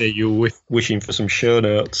you were going to say you were wishing for some show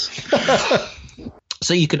notes.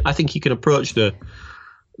 So I think you can approach the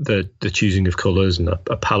choosing of colours and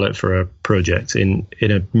a palette for a project in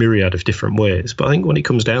a myriad of different ways. But I think when it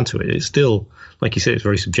comes down to it, it's still, like you say, it's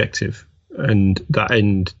very subjective, and that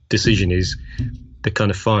end decision is the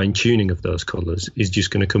kind of fine tuning of those colours is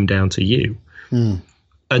just going to come down to you,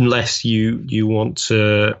 unless you want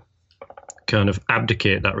to kind of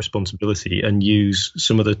abdicate that responsibility and use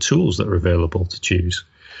some of the tools that are available to choose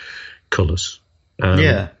colours.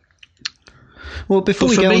 Well, before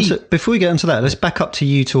we get into that, let's back up to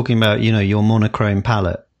you talking about your monochrome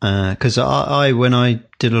palette, because I when I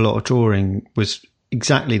did a lot of drawing was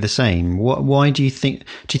exactly the same. Why do you think?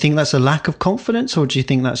 Do you think that's a lack of confidence, or do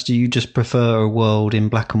you just prefer a world in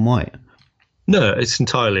black and white? No, it's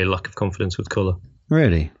entirely a lack of confidence with colour.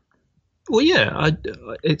 Really? Well, yeah,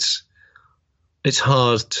 it's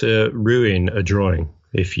hard to ruin a drawing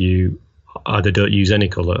if you either don't use any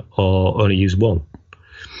colour or only use one.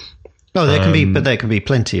 Oh, there can be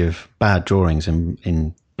plenty of bad drawings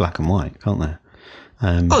in black and white, can't there?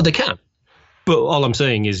 They can. But all I'm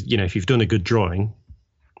saying is, if you've done a good drawing,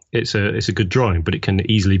 it's a good drawing, but it can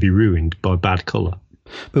easily be ruined by bad colour.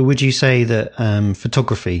 But would you say that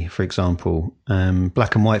photography, for example,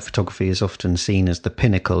 black and white photography is often seen as the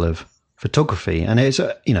pinnacle of photography, and it's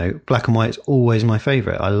black and white is always my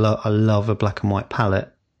favourite. I love a black and white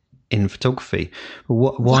palette in photography.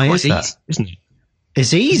 Why is that? Isn't it?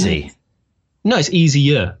 It's easy. No, it's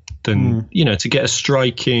easier than to get a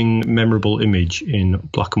striking, memorable image in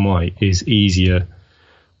black and white is easier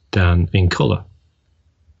than in colour.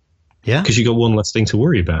 Yeah, because you got one less thing to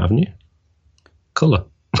worry about, haven't you? Colour.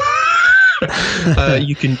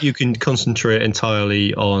 You can concentrate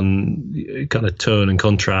entirely on kind of tone and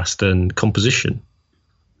contrast and composition,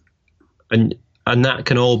 and that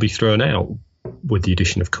can all be thrown out with the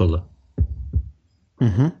addition of colour.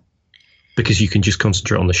 Mm-hmm. Because you can just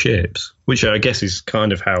concentrate on the shapes, which I guess is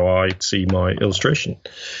kind of how I see my illustration.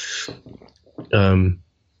 But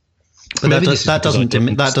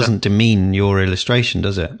that doesn't demean your illustration,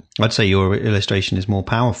 does it? I'd say your illustration is more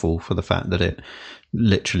powerful for the fact that it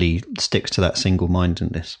literally sticks to that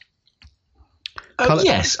single-mindedness.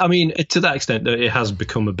 Yes, I mean, to that extent, that it has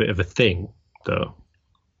become a bit of a thing, though.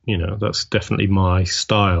 You know, that's definitely my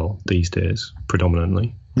style these days,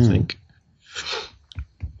 predominantly, I think.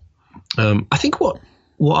 I think what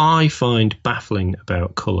I find baffling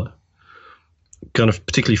about colour, kind of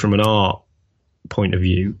particularly from an art point of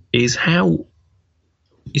view, is how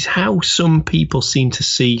some people seem to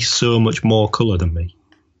see so much more colour than me.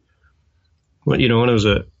 Well, you know, when I was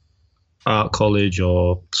at art college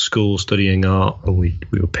or school studying art, or we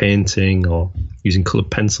were painting or using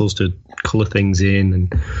coloured pencils to colour things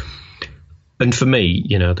in, and for me,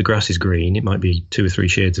 you know, the grass is green. It might be 2 or 3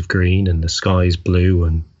 shades of green, and the sky is blue,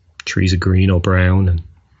 and trees are green or brown,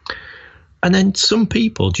 and then some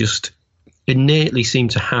people just innately seem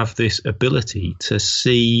to have this ability to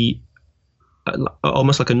see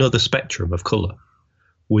almost like another spectrum of colour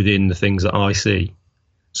within the things that I see.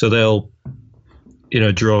 So they'll, you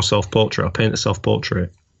know, draw a self-portrait or paint a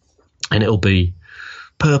self-portrait, and it'll be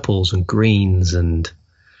purples and greens and,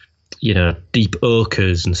 you know, deep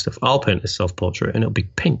ochres and stuff. I'll paint a self-portrait and it'll be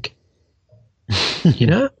pink. You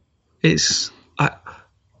know,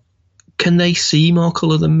 can they see more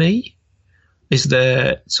colour than me? Is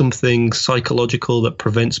there something psychological that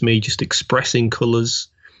prevents me just expressing colours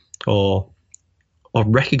or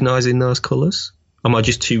recognising those colours? Am I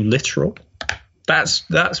just too literal?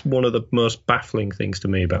 That's one of the most baffling things to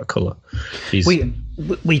me about colour.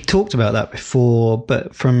 We talked about that before,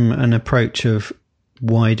 but from an approach of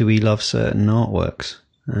why do we love certain artworks?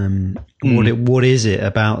 What is it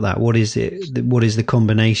about that? What is the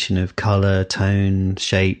combination of colour, tone,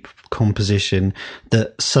 shape, composition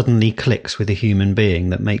that suddenly clicks with a human being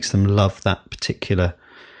that makes them love that particular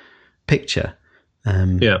picture?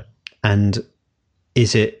 And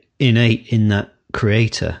is it innate in that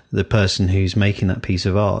creator, the person who's making that piece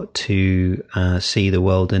of art, to see the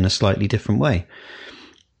world in a slightly different way?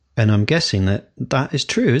 And I'm guessing that is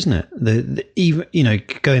true, isn't it? Even, you know,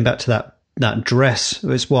 going back to that dress,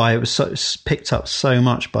 was why it was picked up so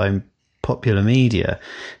much by popular media,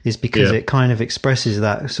 is because it kind of expresses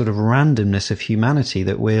that sort of randomness of humanity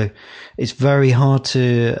that it's very hard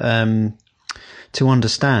to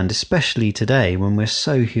understand, especially today when we're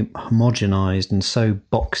so homogenized and so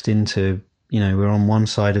boxed into, you know, we're on one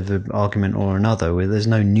side of the argument or another where there's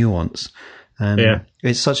no nuance.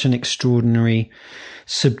 It's such an extraordinary,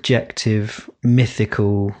 subjective,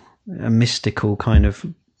 mystical kind of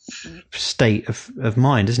state of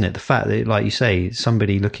mind, isn't it? The fact that, like you say,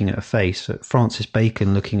 somebody looking at a face, Francis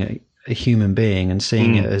Bacon looking at a human being and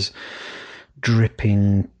seeing it as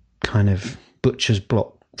dripping kind of butcher's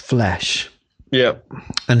block flesh. Yeah.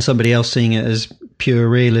 And somebody else seeing it as pure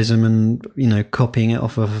realism and, you know, copying it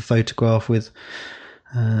off of a photograph with,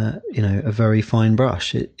 you know, a very fine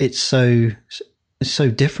brush. It's so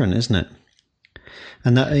different, isn't it?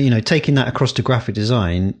 And that, you know, taking that across to graphic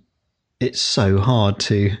design, it's so hard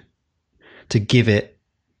to give it,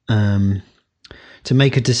 to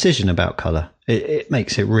make a decision about colour. It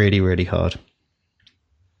makes it really, really hard.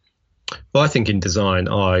 Well, I think in design,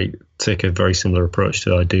 I take a very similar approach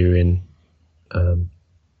to I do in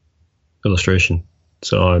illustration.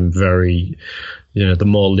 So I'm very, you know, the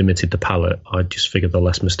more limited the palette, I just figure the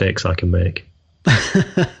less mistakes I can make.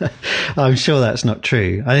 I'm sure that's not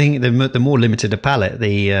true. I think the more limited the palette,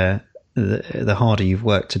 the harder you've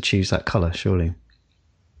worked to choose that colour, surely.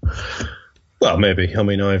 Well, maybe. I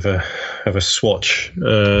mean, I have a swatch,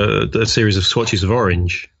 a series of swatches of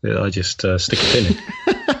orange. I just stick a pin in.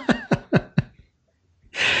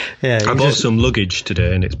 Yeah, I bought some luggage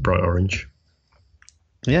today, and it's bright orange.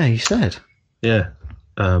 Yeah, you said. Yeah,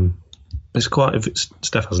 it's quite.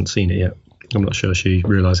 Steph hasn't seen it yet. I'm not sure she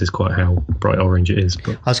realises quite how bright orange it is.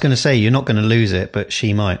 But I was going to say you're not going to lose it, but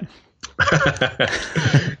she might.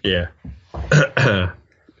 Yeah.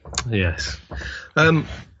 Yes.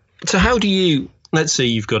 So how do you, let's say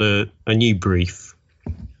you've got a new brief.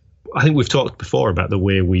 I think we've talked before about the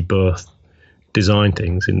way we both design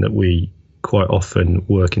things, in that we quite often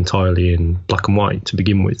work entirely in black and white to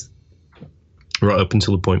begin with, right up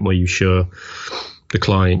until the point where you show the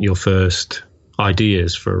client your first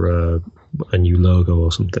ideas for a new logo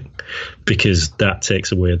or something, because that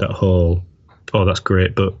takes away that whole, oh, that's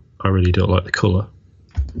great, but I really don't like the colour.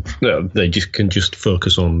 No, they just can just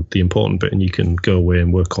focus on the important bit, and you can go away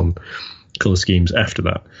and work on colour schemes after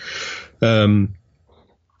that.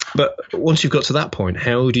 But once you've got to that point,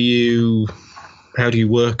 how do you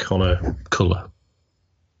work on a colour?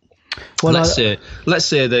 Well, let's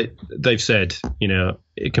say that they've said, you know,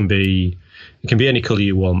 it can be any colour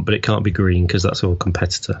you want, but it can't be green because that's our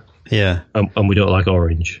competitor. Yeah, and we don't like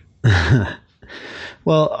orange.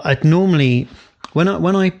 Well,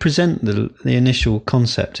 when I present the initial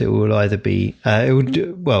concept, it will either be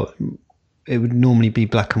it would normally be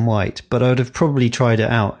black and white, but I would have probably tried it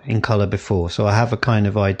out in color before, so I have a kind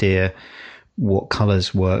of idea what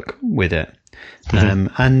colors work with it.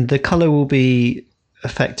 And the color will be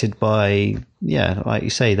affected by, like you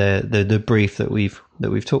say, the brief that we've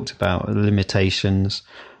talked about, the limitations,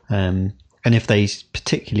 and if they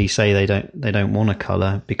particularly say they don't want a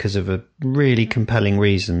color because of a really compelling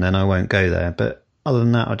reason, then I won't go there. But other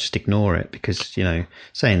than that, I'll just ignore it because,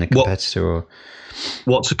 saying the competitor or...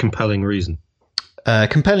 What's a compelling reason?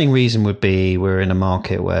 Compelling reason would be we're in a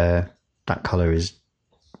market where that color is,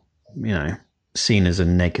 seen as a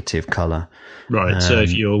negative color. Right. So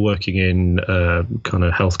if you're working in kind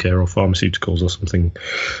of healthcare or pharmaceuticals or something,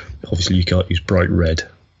 obviously you can't use bright red,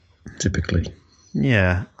 typically.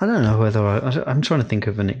 Yeah, I don't know whether I'm trying to think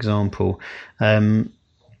of an example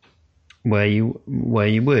where you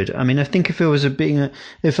would. I mean, I think if it was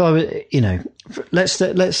if I was,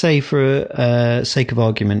 let's say for sake of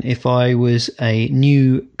argument, if I was a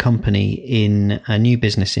new company in a new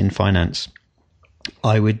business in finance,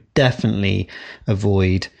 I would definitely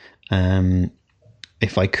avoid,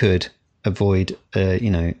 if I could avoid,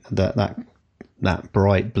 that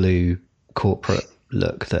bright blue corporate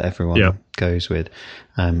look that everyone goes with.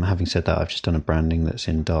 Having said that, I've just done a branding that's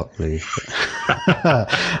in dark blue, but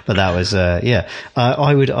that was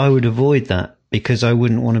I would avoid that because I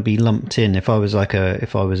wouldn't want to be lumped in if I was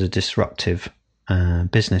a disruptive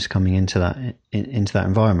business coming into that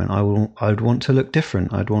environment. I would want to look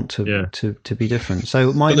different. I'd want to be different.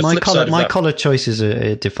 So my color choices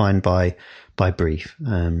are defined by brief.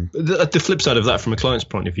 The flip side of that from a client's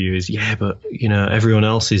point of view is, but everyone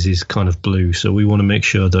else's is kind of blue, so we want to make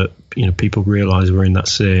sure that people realize we're in that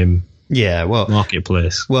same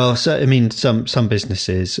marketplace. Well, so I mean, some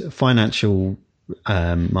businesses, financial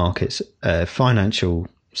markets, financial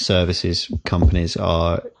services companies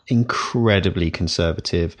are incredibly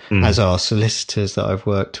conservative, as are solicitors that I've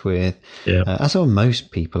worked with, as are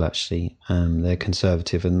most people actually. They're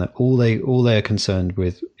conservative, and that all they're concerned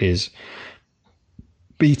with is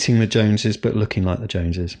beating the Joneses but looking like the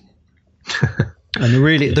Joneses. And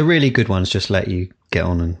the really good ones just let you get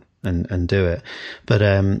on and do it. But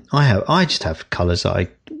I just have colours that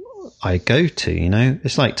I go to,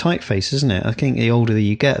 it's like typeface, isn't it? I think the older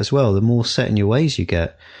you get as well, the more set in your ways you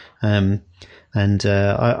get. I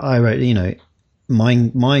wrote,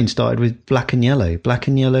 mine started with black and yellow. Black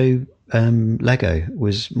and yellow Lego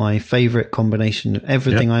was my favourite combination.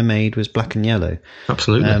 Everything I made was black and yellow.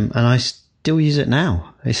 Absolutely. And I still use it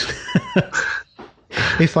now.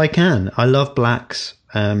 If I can. I love blacks.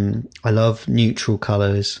 I love neutral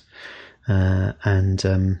colours.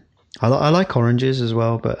 And I like oranges as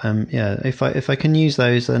well, but if I can use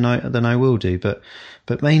those, then I will do. But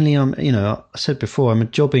mainly, I said before, I'm a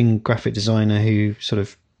jobbing graphic designer who sort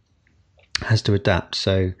of has to adapt.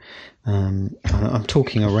 So I'm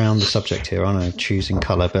talking around the subject here, aren't I? Choosing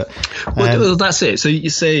colour, but well, that's it. So you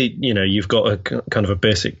say you've got a kind of a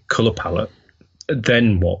basic colour palette.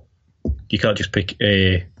 Then what? You can't just pick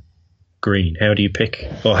a green. How do you pick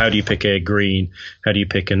a green? How do you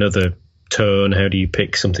pick another tone? How do you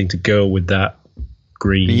pick something to go with that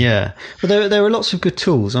green? Yeah, well, there are lots of good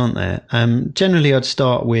tools, aren't there? Generally, I'd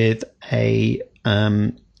start with a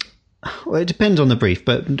well, it depends on the brief,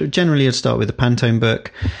 but generally I'd start with a Pantone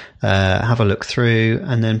book, have a look through,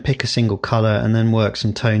 and then pick a single colour and then work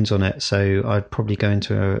some tones on it. So I'd probably go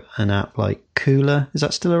into an app like Cooler. Is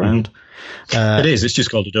that still around? It is. It's just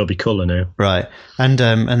called Adobe Colour now. Right. And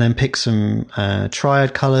then pick some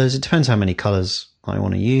triad colours. It depends how many colours I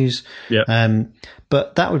want to use. Yeah.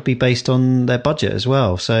 But that would be based on their budget as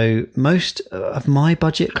well. So most of my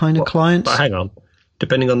budget kind of clients... But hang on.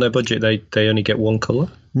 Depending on their budget, they only get one colour?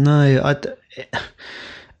 No,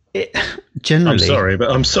 generally...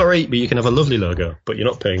 I'm sorry, but you can have a lovely logo, but you're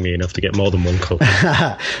not paying me enough to get more than one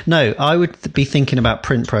colour. No, I would be thinking about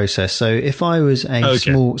print process. So if I was a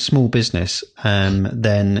small business,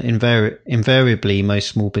 then invariably most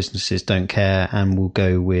small businesses don't care and will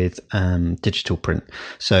go with digital print.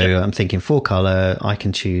 So I'm thinking 4-colour, I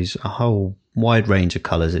can choose a whole wide range of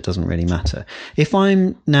colours. It doesn't really matter. If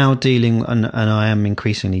I'm now dealing, and I am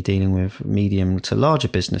increasingly dealing with medium to larger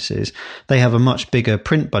businesses, they have a much bigger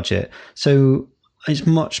print budget. So it's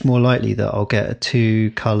much more likely that I'll get a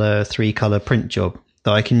 2-colour, 3-colour print job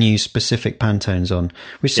that I can use specific Pantones on,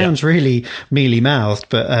 which sounds really mealy-mouthed,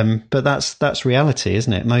 but that's reality,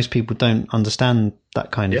 isn't it? Most people don't understand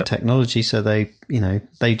that kind of technology, so they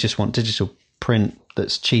just want digital print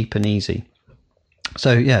that's cheap and easy.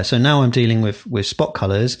 So now I'm dealing with spot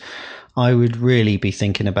colours. I would really be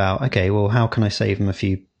thinking about, okay, well, how can I save them a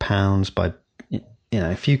few pounds by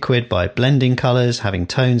a few quid by blending colours, having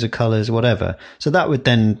tones of colours, whatever. So that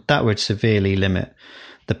would severely limit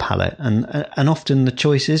the palette, and often the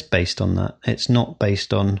choice is based on that. It's not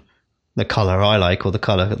based on the colour I like or the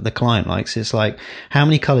colour the client likes. It's like, how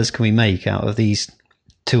many colours can we make out of these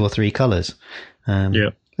 2 or 3 colours?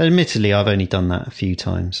 Admittedly, I've only done that a few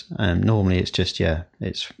times. Normally, it's just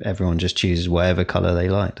it's everyone just chooses whatever colour they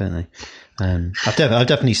like, don't they? I've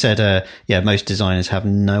definitely said, most designers have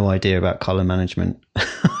no idea about colour management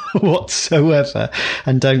whatsoever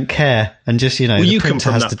and don't care, and just the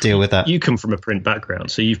printer has to deal with that. You come from a print background,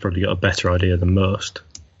 so you've probably got a better idea than most.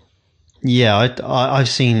 Yeah, I've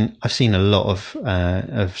seen a lot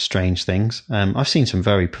of strange things. I've seen some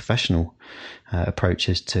very professional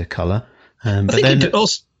approaches to colour, but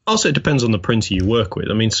it depends on the printer you work with.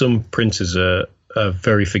 I mean, some printers are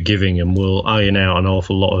very forgiving and will iron out an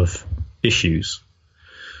awful lot of issues,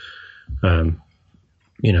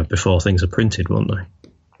 before things are printed, won't they?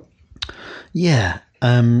 Yeah,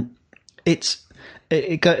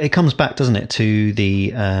 it comes back, doesn't it, to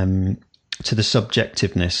the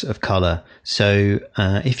subjectiveness of colour. So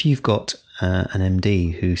if you've got an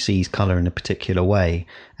MD who sees colour in a particular way,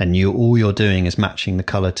 and all you're doing is matching the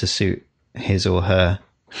colour to suit his or her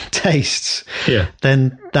tastes,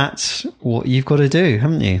 then that's what you've got to do,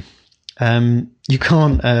 haven't you? You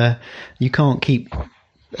can't keep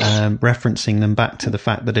referencing them back to the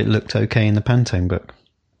fact that it looked okay in the Pantone book.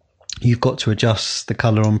 You've got to adjust the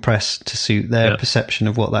colour on press to suit their perception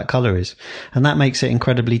of what that colour is, and that makes it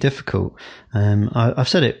incredibly difficult. I've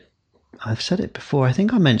said it before. I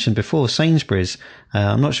think I mentioned before Sainsbury's.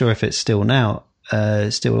 I'm not sure if it's still like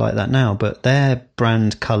that now, but their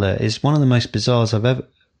brand colour is one of the most bizarre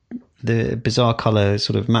colour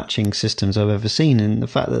sort of matching systems I've ever seen, in the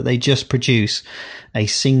fact that they just produce a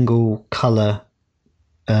single colour,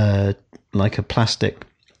 like a plastic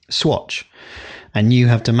swatch, and you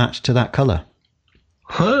have to match to that colour.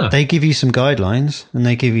 They give you some guidelines and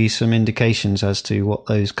they give you some indications as to what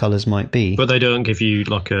those colours might be. But they don't give you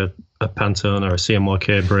like a Pantone or a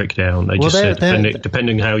CMYK breakdown. They just say,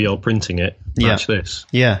 depending how you're printing it, match this.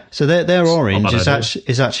 Yeah, so their orange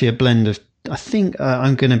is actually a blend of, I think,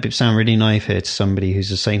 I'm going to sound really naive here to somebody who's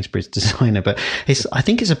a Sainsbury's designer, but I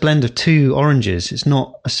think it's a blend of 2 oranges. It's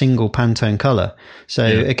not a single Pantone colour. So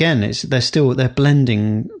again, they're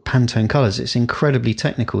blending Pantone colours. It's incredibly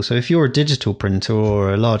technical. So if you're a digital printer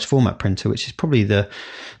or a large format printer, which is probably the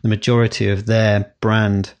majority of their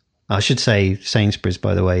brand, I should say Sainsbury's,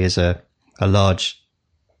 by the way, is a large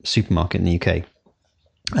supermarket in the UK.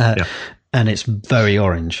 And it's very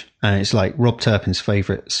orange, and it's like Rob Turpin's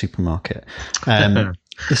favourite supermarket.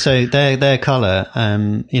 So their colour,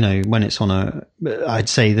 when it's I'd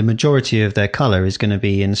say the majority of their colour is going to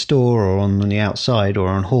be in store or on the outside or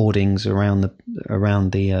on hoardings around the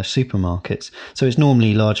supermarkets. So it's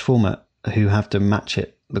normally large format who have to match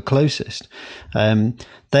it the closest.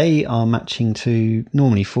 They are matching to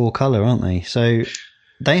normally 4 colour, aren't they? So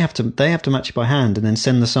they have to match it by hand and then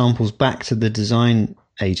send the samples back to the design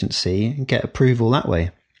agency and get approval that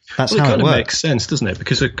way. That's how it kind of makes sense, doesn't it?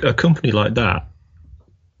 Because a company like that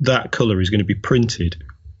colour is going to be printed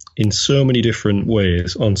in so many different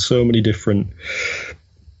ways on so many different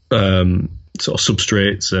sort of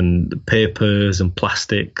substrates and papers and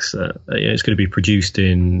plastics. It's going to be produced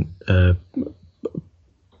in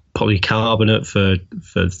polycarbonate for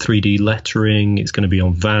 3D lettering. It's going to be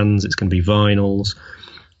on vans. It's going to be vinyls.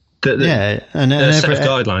 And a set of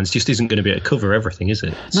guidelines just isn't going to be able to cover everything, is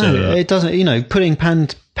it? No, it doesn't. Putting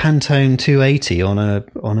Pantone 280 on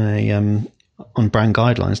brand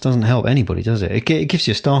guidelines doesn't help anybody, does it? It gives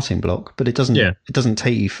you a starting block, but it doesn't. Yeah. It doesn't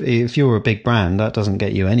take you. If you're a big brand, that doesn't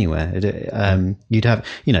get you anywhere. You'd have,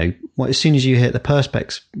 as soon as you hit the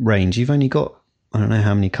Perspex range, you've only got, I don't know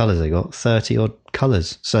how many colours they got, 30 odd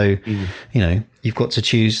colours. So you've got to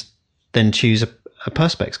choose a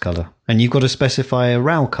Perspex colour, and you've got to specify a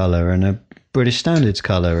RAL colour and a British Standards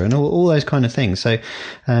colour and all those kind of things. So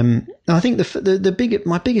I think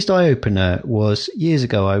my biggest eye opener was years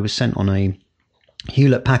ago. I was sent on a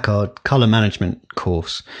Hewlett Packard colour management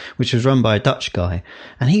course, which was run by a Dutch guy,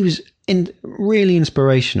 and he was really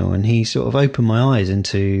inspirational, and he sort of opened my eyes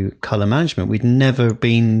into colour management. We'd never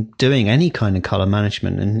been doing any kind of colour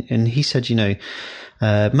management, and he said,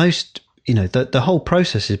 most. The whole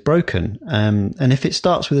process is broken. And if it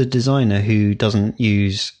starts with a designer who doesn't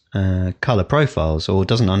use color profiles or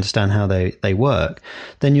doesn't understand how they work,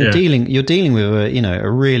 then you're dealing with a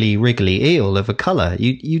really wriggly eel of a color.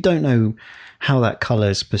 You don't know how that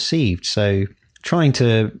color is perceived. So trying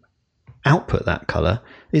to output that color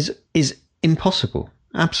is impossible.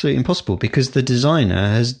 absolutely impossible, because the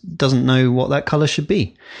designer doesn't know what that color should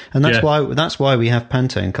be, and that's why we have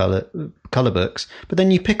Pantone color books. But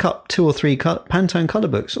then you pick up 2 or 3 Pantone color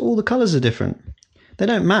books, all the colors are different. They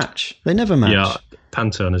don't match. They never match. Yeah,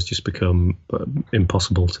 Pantone has just become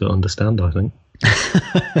impossible to understand, I think.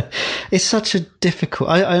 It's such a difficult,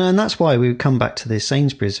 and that's why we come back to the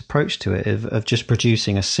Sainsbury's approach to it of just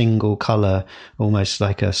producing a single color, almost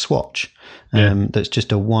like a swatch, that's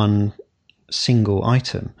just a one single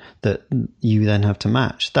item that you then have to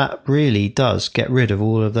match. That really does get rid of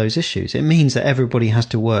all of those issues. It means that everybody has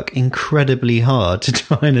to work incredibly hard to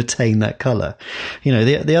try and attain that color. You know,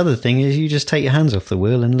 the other thing is you just take your hands off the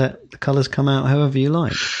wheel and let the colors come out however you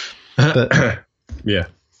like. But yeah.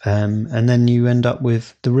 And then you end up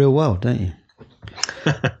with the real world, don't you?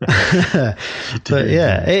 But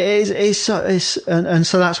yeah, and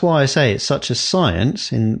so that's why I say it's such a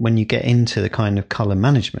science when you get into the kind of color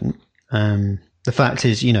management. The fact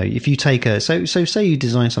is, you know, if you take so say you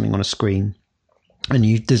design something on a screen, and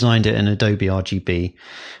you designed it in Adobe RGB,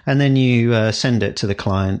 and then you send it to the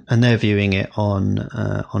client, and they're viewing it on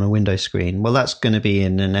a window screen. Well, that's going to be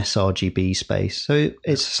in an sRGB space, so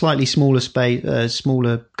it's a slightly smaller space,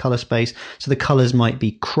 smaller color space. So the colors might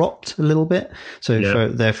be cropped a little bit. So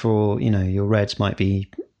therefore, you know, your reds might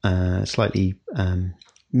be slightly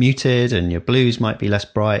muted, and your blues might be less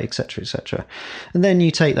bright, etc., etc. And then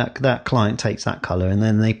you take that client takes that color, and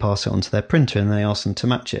then they pass it on to their printer, and they ask them to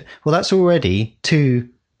match it. Well, that's already 2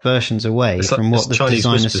 versions away from what the Chinese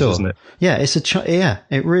designer whispers, saw. isn't it? Yeah,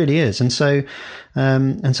 it really is. And so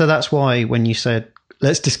that's why when you said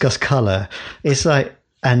let's discuss color, it's like,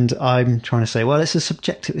 and I'm trying to say, well, it's a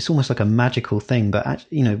subjective, it's almost like a magical thing, but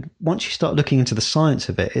you know, once you start looking into the science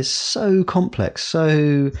of it, it's so complex,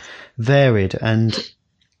 so varied, and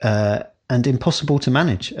impossible to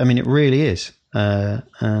manage. I mean, it really is.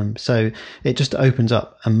 So it just opens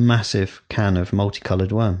up a massive can of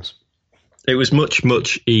multicolored worms. It was much,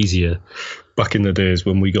 much easier back in the days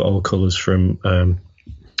when we got our colours from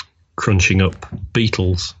crunching up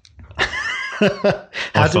beetles.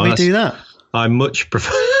 How did we do that? I much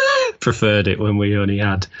preferred it when we only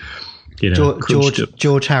had, you know,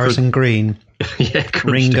 George Harrison Green,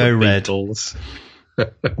 Ringo Red, beetles.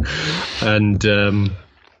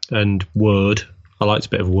 and Word. I liked a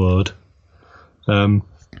bit of Word.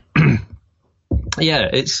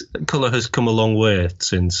 It's colour has come a long way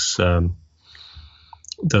since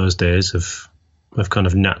those days of kind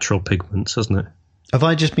of natural pigments, hasn't it? Have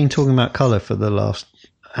I just been talking about colour for the last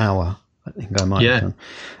hour? I think I might have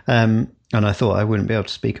done. And I thought I wouldn't be able to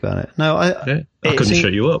speak about it. No, I couldn't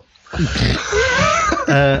shut you up.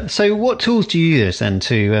 So what tools do you use then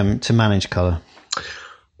to manage colour?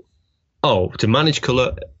 Oh, to manage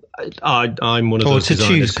colour, I'm one of those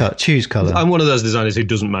designers. Choose colour. I'm one of those designers who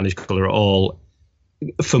doesn't manage colour at all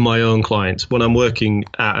for my own clients. When I'm working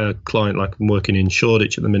at a client, like I'm working in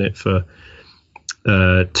Shoreditch at the minute for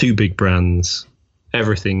 2 big brands,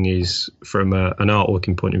 everything is, from an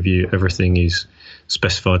artworking point of view, everything is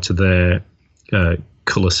specified to their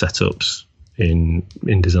colour setups in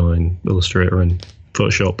InDesign, Illustrator and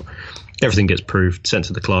Photoshop. Everything gets proved, sent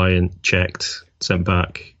to the client, checked, sent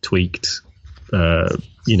back, tweaked.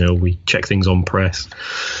 We check things on press.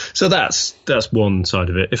 So that's one side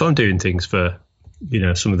of it. If I'm doing things for,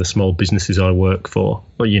 some of the small businesses I work for,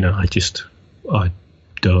 well, I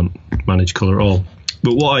don't manage colour at all.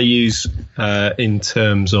 But what I use in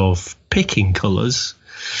terms of picking colours,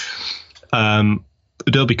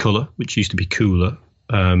 Adobe Colour, which used to be Cooler,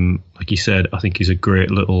 like you said, I think is a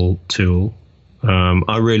great little tool.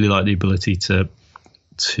 I really like the ability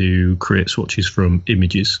to create swatches from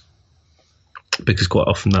images, because quite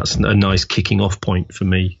often that's a nice kicking off point for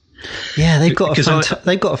me. Yeah, they've got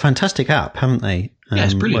a fantastic app, haven't they? Yeah,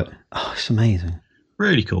 it's brilliant. It's amazing.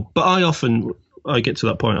 Really cool. But I get to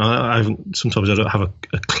that point. Sometimes I don't have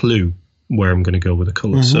a clue where I'm going to go with a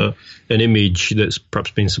color. Mm-hmm. So an image that's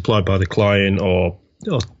perhaps been supplied by the client or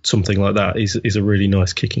something like that is a really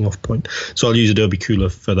nice kicking off point. So I'll use Adobe Cooler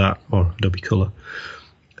for that, or Adobe Color.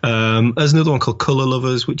 There's another one called Color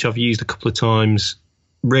Lovers, which I've used a couple of times,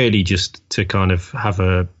 really just to kind of have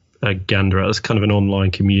a gander at. It's kind of an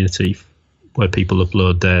online community where people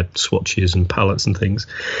upload their swatches and palettes and things.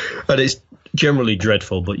 And it's generally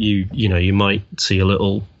dreadful, but you might see a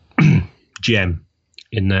little gem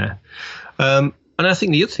in there. And I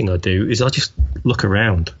think the other thing I do is I just look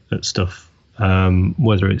around at stuff,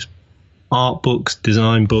 whether it's art books,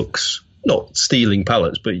 design books, not stealing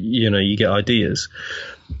palettes, but you get ideas.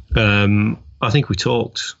 I think we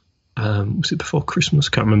talked, was it before Christmas?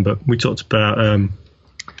 I can't remember. We talked about,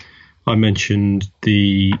 I mentioned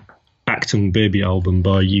the Achtung Baby album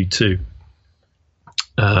by U2.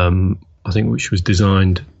 I think which was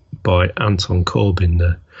designed by Anton Corbin,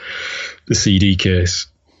 the CD case.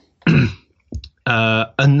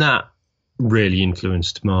 And that really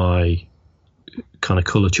influenced my kind of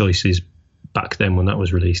colour choices back then when that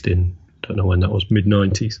was released in, I don't know when that was,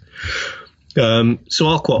 mid-90s. So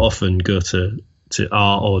I'll quite often go to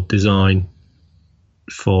art or design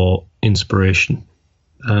for inspiration.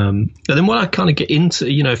 And then when I kind of get into,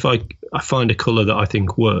 if I find a colour that I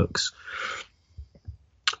think works,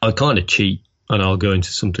 I kind of cheat and I'll go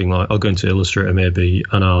into something like, I'll go into Illustrator maybe,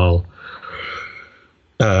 and I'll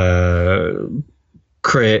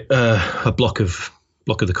create a block of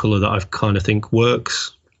the colour that I kind of think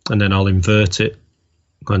works, and then I'll invert it,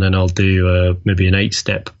 and then I'll do maybe an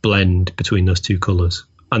 8-step blend between those two colours,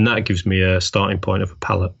 and that gives me a starting point of a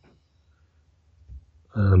palette.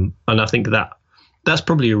 And I think that's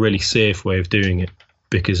probably a really safe way of doing it,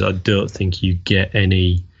 because I don't think you get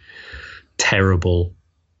any terrible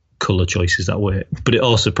colour choices that way, but it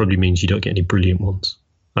also probably means you don't get any brilliant ones.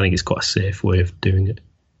 I think it's quite a safe way of doing it.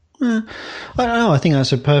 I don't know. I think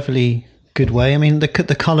that's a perfectly good way. I mean, the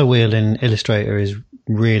colour wheel in Illustrator is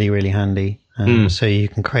really, really handy. So you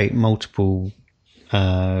can create multiple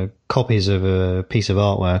copies of a piece of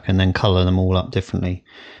artwork and then colour them all up differently,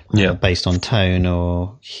 based on tone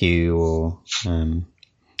or hue or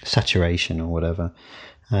saturation or whatever.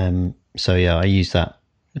 So yeah, I use that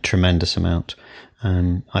a tremendous amount.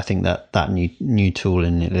 I think that new tool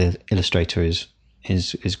in Illustrator is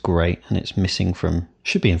great, and it's missing from,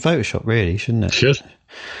 should be in Photoshop really, shouldn't it? Should.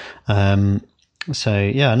 So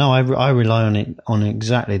yeah, no, I rely on it on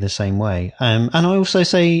exactly the same way. And I also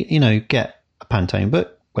say, get a Pantone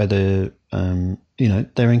book, whether,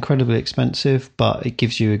 they're incredibly expensive, but it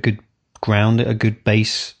gives you a good ground, a good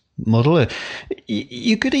base model.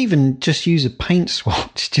 You could even just use a paint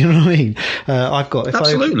swatch. Do you know what I mean? I've got,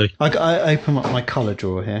 absolutely. I open up my colour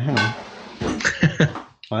drawer here. Hang on.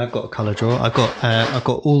 I've got a colour drawer. I've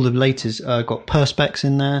got all the latest. I've got Perspex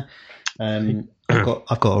in there.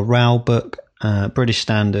 I've got a RAL book, British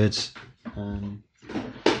Standards, and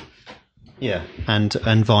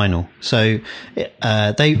vinyl. So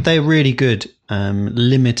they're really good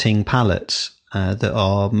limiting palettes that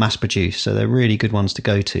are mass produced. So they're really good ones to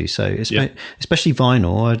go to. So especially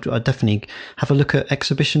vinyl, I'd definitely have a look at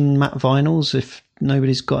exhibition matte vinyls if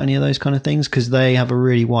nobody's got any of those kind of things, because they have a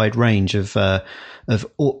really wide range of some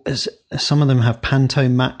of them have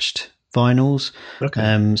Pantone matched vinyls.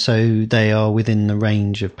 Okay. So they are within the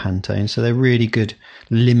range of Pantone. So they're really good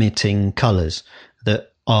limiting colours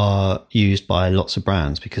that are used by lots of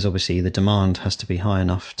brands, because obviously the demand has to be high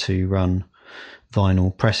enough to run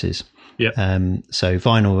vinyl presses. Yeah. So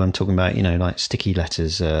vinyl, I'm talking about, like sticky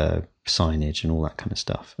letters, signage and all that kind of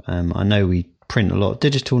stuff. I know we print a lot of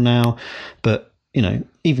digital now, but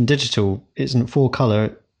even digital isn't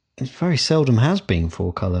 4-color. It very seldom has been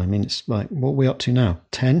 4-color. I mean, it's like, what are we up to now?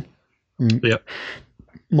 10? Yeah.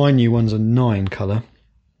 My new ones are 9-color,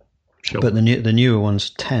 sure. But the newer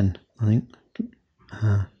ones 10, I think.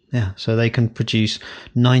 So they can produce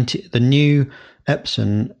 90. The new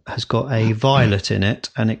Epson has got a violet in it,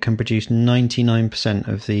 and it can produce 99%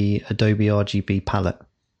 of the Adobe RGB palette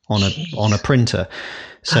on a printer.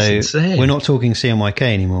 So we're not talking CMYK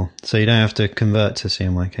anymore. So you don't have to convert to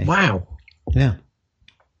CMYK. Wow. Yeah.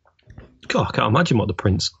 God, I can't imagine what the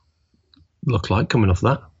prints look like coming off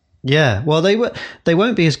that. Yeah. Well, they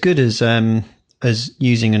won't be as good as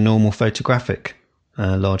using a normal photographic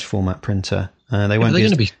large format printer. They won't.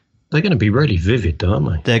 They're going to be really vivid, aren't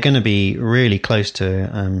they? They're going to be really close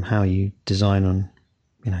to how you design on,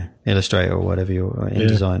 Illustrator or whatever you're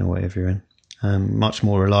InDesign or whatever you're in. Much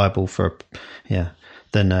more reliable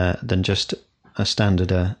than just a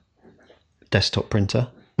standard desktop printer.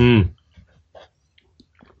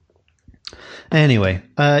 Anyway,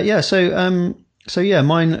 mine.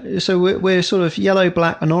 So we're sort of yellow,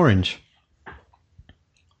 black, and orange.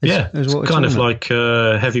 It's kind of like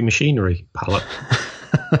a heavy machinery palette.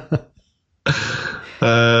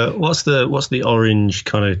 What's the orange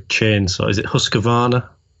kind of chainsaw? Is it Husqvarna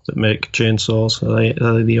that make chainsaws? Are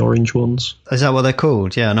they the orange ones? Is that what they're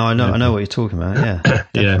called? Yeah, no, I know what you're talking about. Yeah,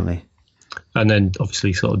 definitely. Yeah. And then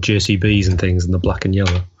obviously sort of JCBs and things in the black and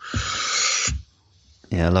yellow.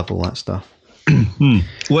 Yeah, I love all that stuff.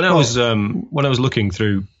 When I was looking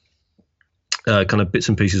through kind of bits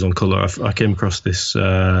and pieces on colour, I came across this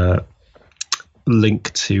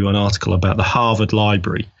link to an article about the Harvard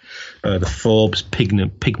Library, the Forbes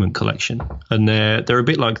pigment collection, and they're a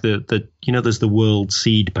bit like the there's the World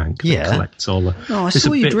Seed Bank that collects all the. Oh, I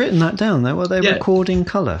saw you'd written that down there. Well, they're recording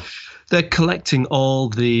colour. they're collecting all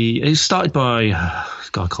the. It started by a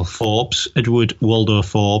guy called Forbes, Edward Waldo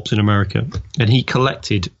Forbes in America, and he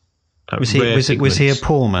collected. Was he a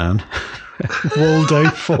poor man? Waldo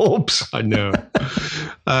Forbes. I know.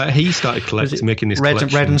 He started collecting, making this red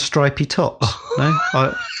collection. Red and stripy tops. No.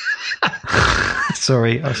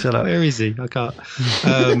 Sorry, I shut up. Where is he? I can't.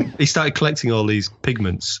 He started collecting all these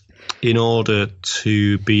pigments in order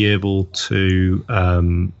to be able to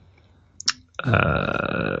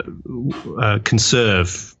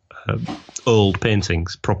conserve old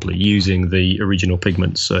paintings properly using the original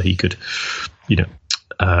pigments, so he could,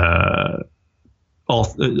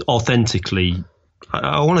 authentically.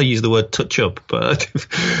 I want to use the word touch up, but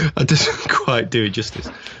I doesn't quite do it justice.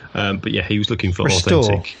 But yeah, he was looking for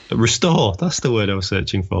authentic. Restore. That's the word I was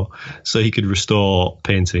searching for. So he could restore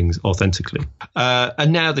paintings authentically.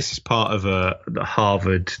 And now this is part of the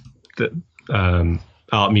Harvard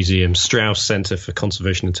Art Museum Strauss Center for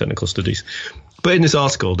Conservation and Technical Studies. But in this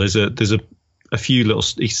article, there's a few little.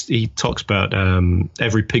 He talks about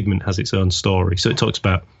every pigment has its own story. So it talks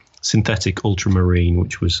about synthetic ultramarine,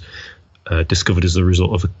 which was discovered as a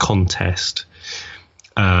result of a contest,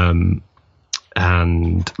 and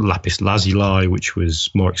lapis lazuli, which was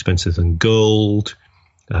more expensive than gold,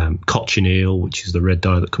 cochineal, which is the red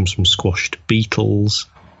dye that comes from squashed beetles,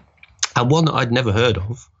 and one that I'd never heard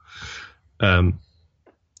of,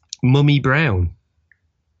 mummy brown.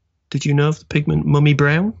 Did you know of the pigment mummy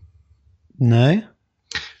brown? No.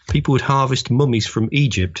 People would harvest mummies from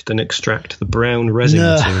Egypt, then extract the brown resin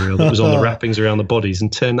material that was on the wrappings around the bodies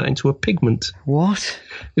and turn that into a pigment. What?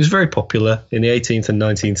 It was very popular in the 18th and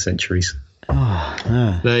 19th centuries. Oh,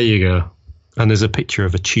 no. There you go. And there's a picture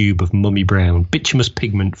of a tube of mummy brown, bituminous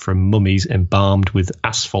pigment from mummies embalmed with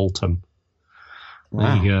asphaltum.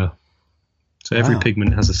 Wow. There you go. So every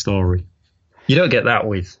pigment has a story. You don't get that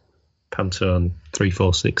with Pantone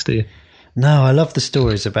 346, do you? No, I love the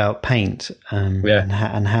stories about paint and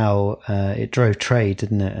how it drove trade,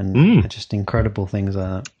 didn't it? And just incredible things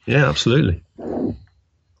like that. Yeah, absolutely.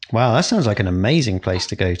 Wow, that sounds like an amazing place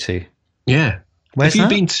to go to. Yeah. Where's have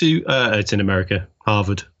that? You been to, it's in America,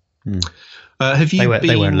 Harvard. Have you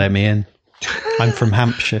They won't let me in. I'm from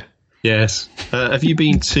Hampshire. Yes. Have you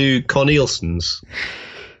been to Corneliussen's?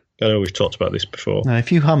 I know we've talked about this before. No,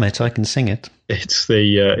 if you hum it, I can sing it. It's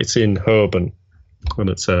in Holborn.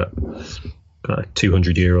 And it's a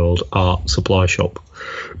 200-year-old art supply shop,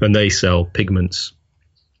 and they sell pigments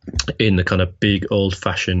in the kind of big,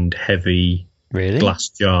 old-fashioned, heavy glass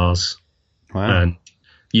jars. Wow! And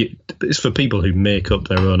it's for people who make up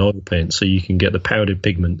their own oil paint, so you can get the powdered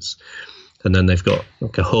pigments, and then they've got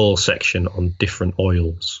like a whole section on different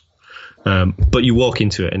oils. But you walk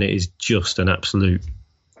into it, and it is just an absolute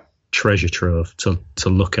treasure trove to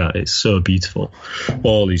look at. It's so beautiful.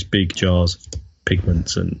 All these big jars of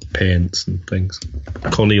pigments and paints and things.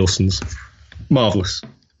 Corneliussen's. Marvellous.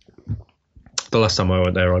 The last time I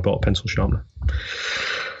went there, I bought a pencil sharpener.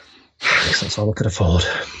 Because that's all I could afford.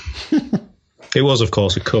 It was, of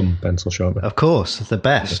course, a Cum pencil sharpener. Of course, the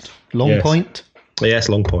best. Long point? Yes,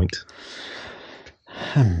 long point.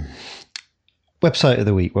 Website of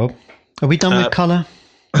the week, Rob. Are we done with colour?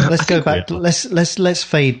 Let's go back. Let's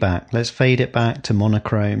fade back. Let's fade it back to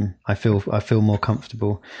monochrome. I feel more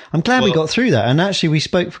comfortable. I'm glad we got through that, and actually we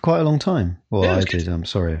spoke for quite a long time. Well, I did. I'm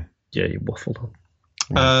sorry. Yeah, you waffled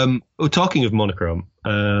on. Talking of monochrome,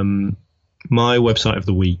 my website of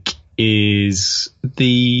the week is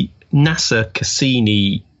the NASA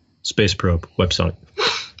Cassini space probe website.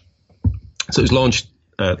 So it was launched.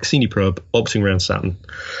 Cassini probe orbiting around Saturn.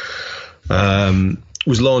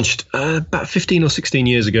 Was launched about 15 or 16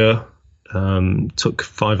 years ago. Took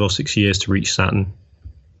 5 or 6 years to reach Saturn,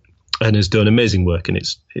 and has done amazing work. And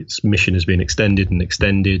its mission has been extended, and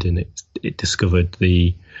it discovered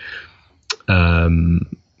the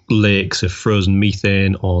lakes of frozen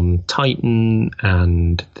methane on Titan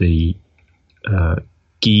and the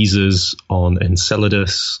geysers on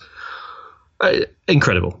Enceladus.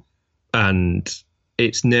 Incredible. And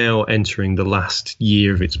it's now entering the last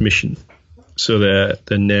year of its mission. So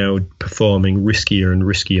they're now performing riskier and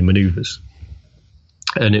riskier maneuvers,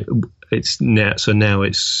 and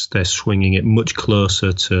they're swinging it much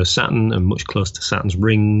closer to Saturn and much closer to Saturn's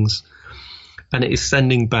rings, and it is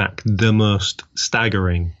sending back the most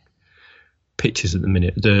staggering pictures at the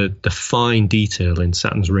minute. The fine detail in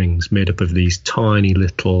Saturn's rings, made up of these tiny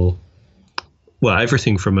little,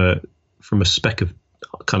 everything from a speck of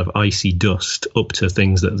kind of icy dust up to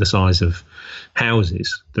things that are the size of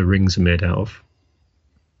houses the rings are made out of.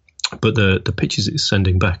 But the pictures it's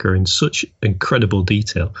sending back are in such incredible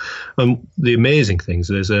detail. The amazing things,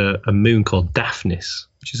 there's a moon called Daphnis,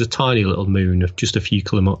 which is a tiny little moon of just a few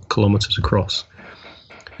kilometers across.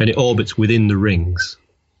 And it orbits within the rings.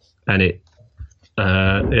 And it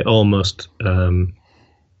almost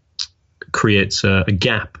creates a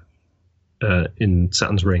gap in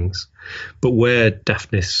Saturn's rings. But where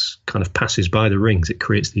Daphnis kind of passes by the rings, it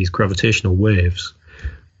creates these gravitational waves.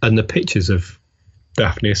 And the pictures of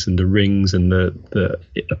Daphnis and the rings and the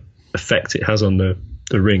effect it has on the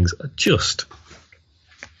rings are just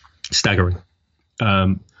staggering.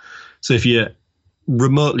 So if you're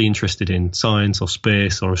remotely interested in science or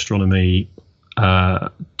space or astronomy,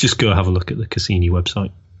 just go have a look at the Cassini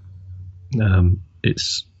website.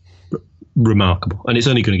 It's remarkable, and it's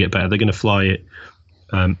only going to get better. They're going to fly it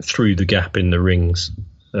through the gap in the rings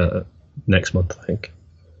next month, I think.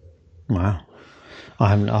 Wow.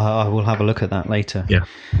 I will have a look at that later. Yeah.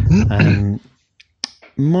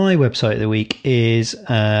 My website of the week is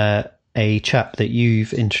a chap that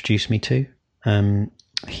you've introduced me to.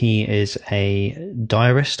 He is a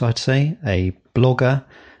diarist, I'd say, a blogger,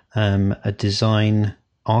 a design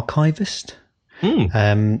archivist,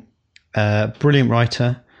 brilliant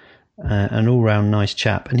writer, an all-round nice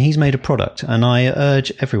chap. And he's made a product, and I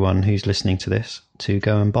urge everyone who's listening to this to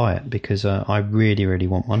go and buy it, because I really, really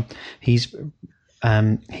want one. He's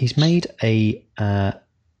made a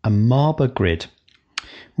marble grid,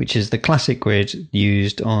 which is the classic grid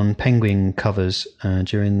used on penguin covers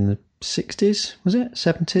during the 60s, was it?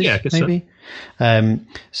 70s? Yeah, I guess maybe.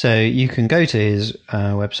 So you can go to his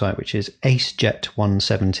website, which is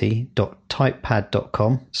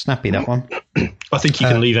acejet170.typepad.com. Snappy, that one. I think you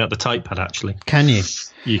can leave out the typepad, actually. Can you?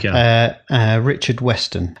 You can. Richard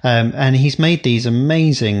Weston. And he's made these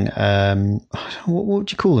amazing, what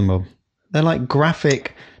would you call them, Rob? They're like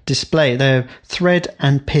graphic display. They're thread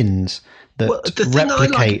and pins that the thing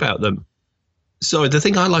replicate. I like about them. Sorry, the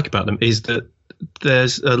thing I like about them is that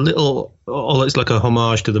there's a little. Oh, it's like a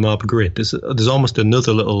homage to the marble grid. There's almost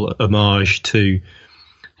another little homage to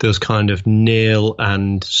those kind of nail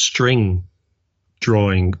and string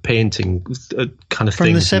drawing, painting kind of from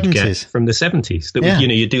things the 70s. From the 70s. That yeah.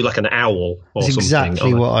 you do like an owl or That's something.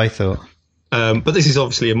 Exactly what I thought. But this is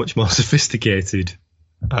obviously a much more sophisticated.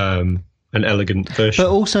 An elegant version. But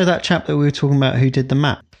also that chap that we were talking about who did the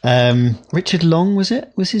map. Richard Long, was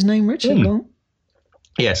it? Was his name Richard Long?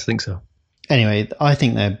 Yes, I think so. Anyway, I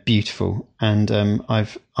think they're beautiful, and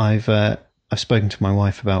I've spoken to my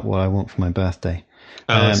wife about what I want for my birthday.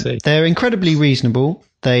 I see. They're incredibly reasonable.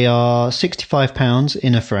 They are £65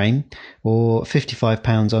 in a frame or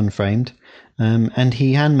 £55 unframed, and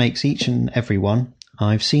he hand makes each and every one.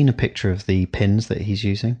 I've seen a picture of the pins that he's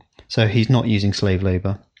using. So he's not using slave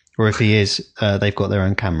labour, or if he is, they've got their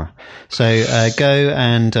own camera. So go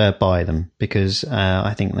and buy them, because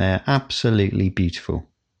I think they're absolutely beautiful.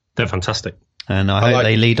 They're fantastic, and I hope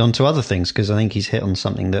they lead on to other things, because I think he's hit on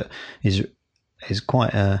something that is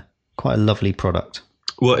quite a lovely product.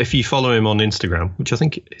 Well, if you follow him on Instagram, which I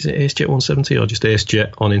think is it AceJet170 or just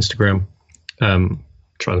AceJet on Instagram,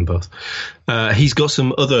 try them both. He's got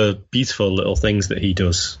some other beautiful little things that he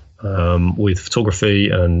does. With photography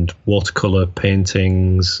and watercolor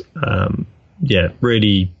paintings,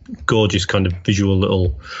 really gorgeous kind of visual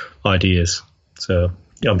little ideas. So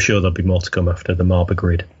I'm sure there'll be more to come after the marble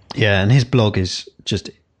grid. Yeah, and his blog is just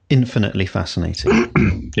infinitely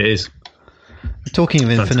fascinating. It is. Talking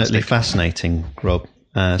of infinitely fascinating, Rob,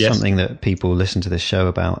 yes. Something that people listen to this show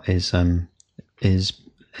about is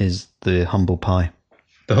the humble pie.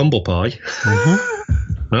 The humble pie.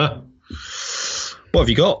 Mm-hmm. What have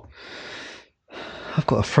you got? I've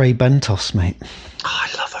got a Fray Bentos, mate. Oh, I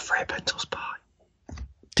love a Fray Bentos pie.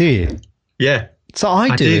 Do you? Yeah. So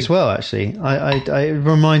I do as well, actually. It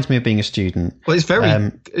reminds me of being a student. Well, it's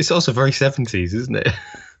it's also very 70s, isn't it?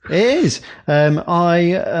 It is.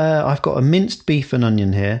 I've got a minced beef and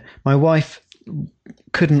onion here. My wife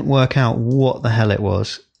couldn't work out what the hell it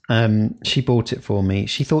was. She bought it for me.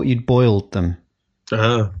 She thought you'd boiled them.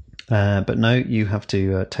 Oh. But no, you have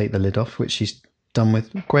to take the lid off, which she's done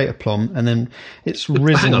with great aplomb, and then it's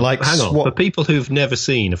risen hang like on. For people who've never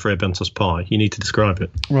seen a Fray Bentos pie, you need to describe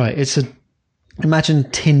it. Right, imagine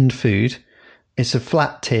tinned food. It's a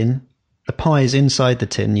flat tin. The pie is inside the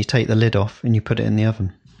tin. You take the lid off and you put it in the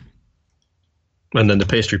oven. And then the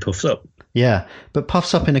pastry puffs up. Yeah, but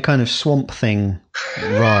puffs up in a kind of swamp thing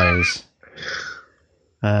rise.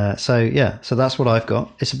 So that's what I've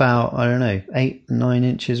got. It's about, 8-9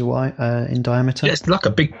 inches wide in diameter. Yeah, it's like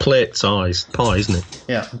a big plate size pie, isn't it?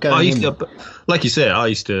 Yeah. Like you said, I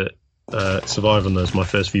used to survive on those my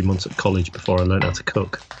first few months at college before I learned how to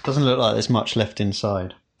cook. Doesn't look like there's much left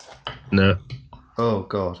inside. No. Oh,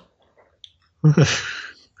 God.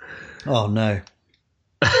 Oh, no.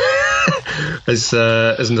 Has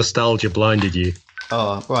nostalgia blinded you?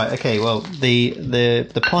 Oh, right. Okay, well,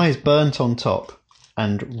 the pie is burnt on top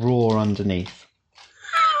and raw underneath.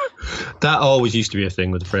 That always used to be a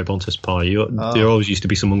thing with the Frey-Bontus pie. There always used to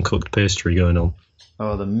be some uncooked pastry going on.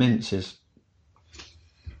 Oh, the mince is...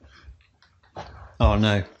 Oh,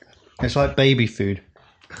 no. It's like baby food.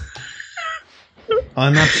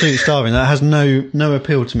 I'm absolutely starving. That has no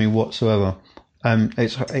appeal to me whatsoever.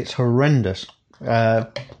 It's horrendous.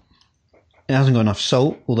 It hasn't got enough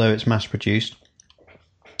salt, although it's mass-produced.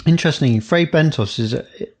 Interestingly, Frey-Bentos is...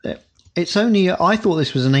 It's only... I thought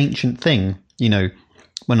this was an ancient thing, you know...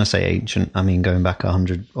 When I say ancient, I mean going back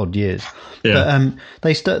 100 odd years. Yeah.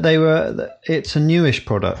 But they were. It's a newish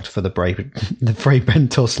product for the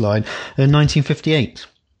Frey-Bentos line in 1958.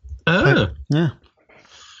 Oh. Yeah.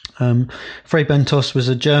 Frey-Bentos was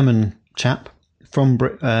a German chap from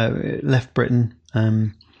left Britain.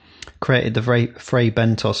 Created the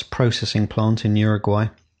Frey-Bentos processing plant in Uruguay,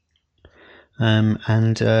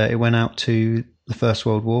 and it went out to the First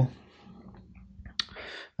World War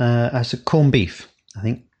as a corned beef. I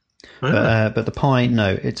think, but the pie,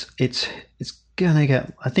 no, it's gonna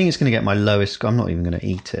get. I think it's gonna get my lowest. I'm not even gonna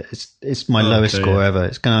eat it. It's my lowest score ever.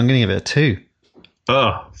 I'm gonna give it a 2.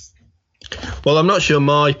 Oh, well, I'm not sure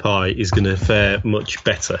my pie is gonna fare much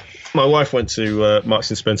better. My wife went to Marks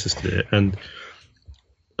and Spencer's today and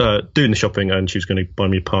doing the shopping, and she was going to buy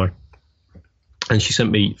me a pie. And she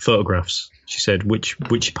sent me photographs. She said, "Which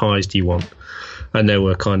pies do you want?" And there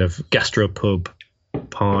were kind of gastropub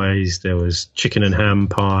pies, there was chicken and ham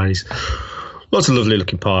pies, lots of lovely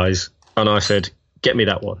looking pies, and I said, "Get me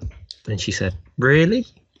that one." And she said, "Really?"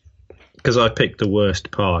 Because I picked the worst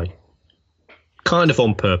pie, kind of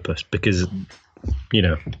on purpose, because, you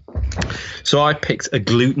know. So I picked a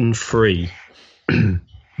gluten-free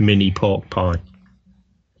mini pork pie,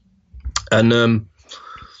 and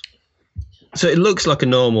so it looks like a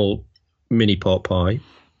normal mini pork pie,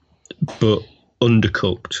 but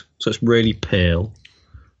undercooked, so it's really pale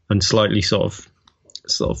and slightly sort of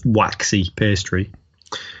waxy pastry,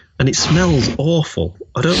 and it smells awful.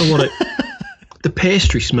 I don't know what it. The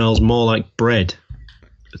pastry smells more like bread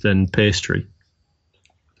than pastry.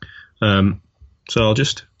 So I'll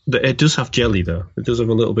just. It does have jelly though. It does have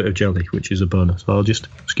a little bit of jelly, which is a bonus. So I'll just.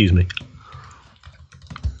 Excuse me.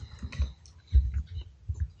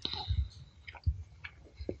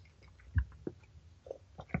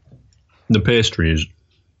 The pastry is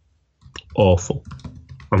awful.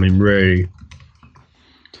 I mean, really,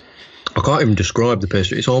 I can't even describe the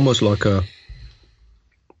pastry. It's almost like a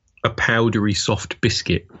powdery soft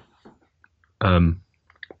biscuit. The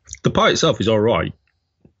pie itself is all right,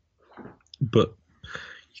 but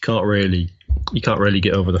you can't really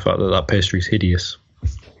get over the fact that pastry is hideous.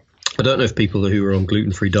 I don't know if people who are on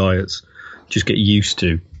gluten-free diets just get used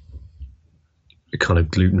to the kind of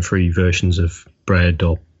gluten-free versions of bread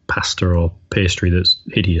or pasta or pastry that's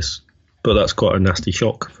hideous, but that's quite a nasty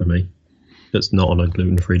shock for me that's not on a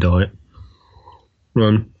gluten-free diet.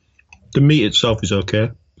 The meat itself is okay.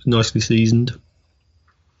 It's nicely seasoned.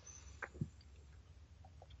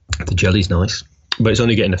 The jelly's nice, but it's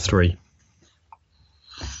only getting a 3.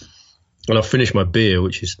 And I've finished my beer,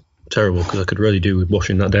 which is terrible because I could really do with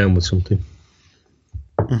washing that down with something.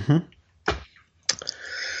 Mm-hmm.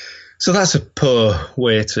 So that's a poor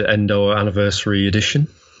way to end our anniversary edition.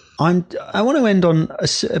 I want to end on a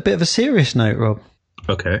bit of a serious note, Rob.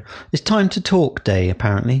 Okay. It's Time to Talk Day,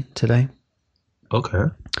 apparently, today.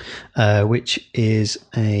 Okay. Which is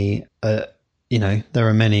there are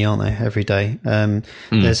many, aren't there, every day.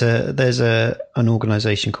 There's an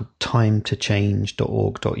organisation called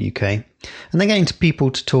timetochange.org.uk, and they're getting to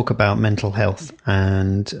people to talk about mental health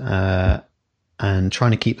and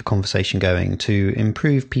trying to keep the conversation going to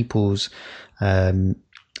improve people's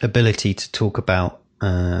ability to talk about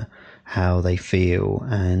how they feel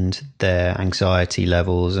and their anxiety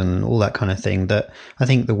levels and all that kind of thing. That I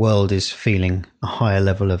think the world is feeling a higher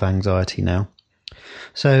level of anxiety now.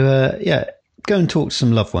 So go and talk to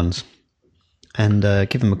some loved ones and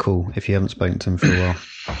give them a call if you haven't spoken to them for a while.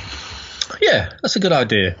 Yeah, that's a good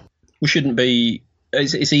idea. We shouldn't be.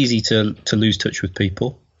 It's easy to lose touch with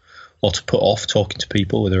people or to put off talking to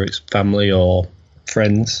people, whether it's family or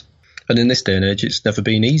friends. And in this day and age, it's never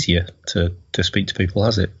been easier to speak to people,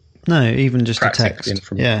 has it? No, even just a text.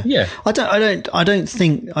 Yeah. I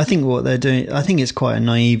think what they're doing, I think it's quite a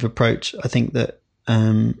naive approach. I think that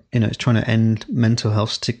it's trying to end mental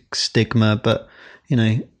health stigma, but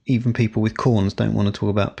even people with corns don't want to talk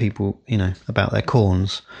about people, about their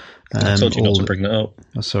corns. I told you not to bring that up.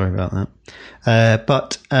 Oh, sorry about that.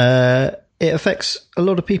 But it affects a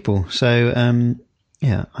lot of people. So,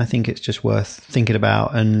 I think it's just worth thinking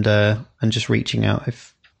about and just reaching out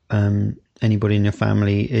if anybody in your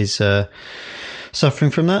family is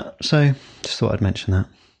suffering from that. So just thought I'd mention that.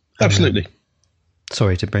 Absolutely.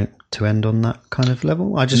 Sorry to end on that kind of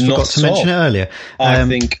level. I just forgot to mention it earlier. I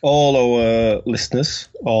think all our listeners,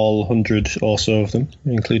 all 100 or so of them,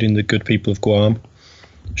 including the good people of Guam,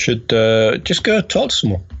 should just go talk to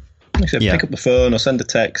someone. Like I said, pick up the phone or send a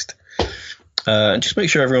text and just make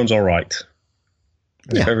sure everyone's all right.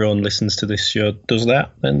 And if everyone listens to this show does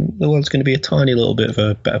that, then the world's going to be a tiny little bit of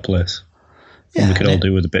a better place. Yeah, and we could all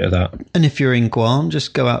do with a bit of that. And if you're in Guam,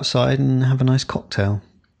 just go outside and have a nice cocktail.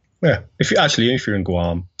 Yeah, if you're in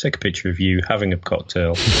Guam, take a picture of you having a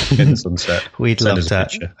cocktail in the sunset. We'd love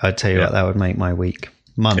that. Picture. I'd tell you what, that would make my week,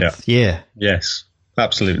 month, year. Yes,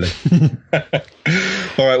 absolutely.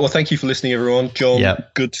 All right, well, thank you for listening, everyone. John,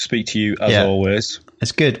 good to speak to you as always.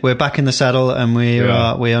 It's good. We're back in the saddle, and we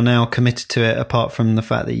are now committed to it. Apart from the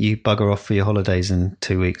fact that you bugger off for your holidays in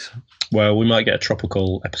 2 weeks. Well, we might get a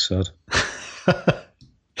tropical episode.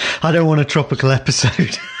 I don't want a tropical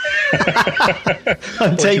episode.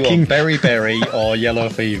 I'm taking Berry Berry or Yellow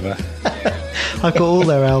Fever. I've got all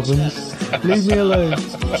their albums. Leave me alone. Right,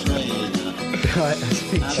 I'll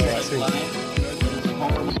speak to you next week.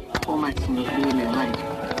 Formation was really late.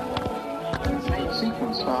 8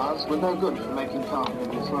 sequence stars were no good for making carbon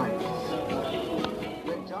in this range.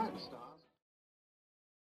 Red giant stars.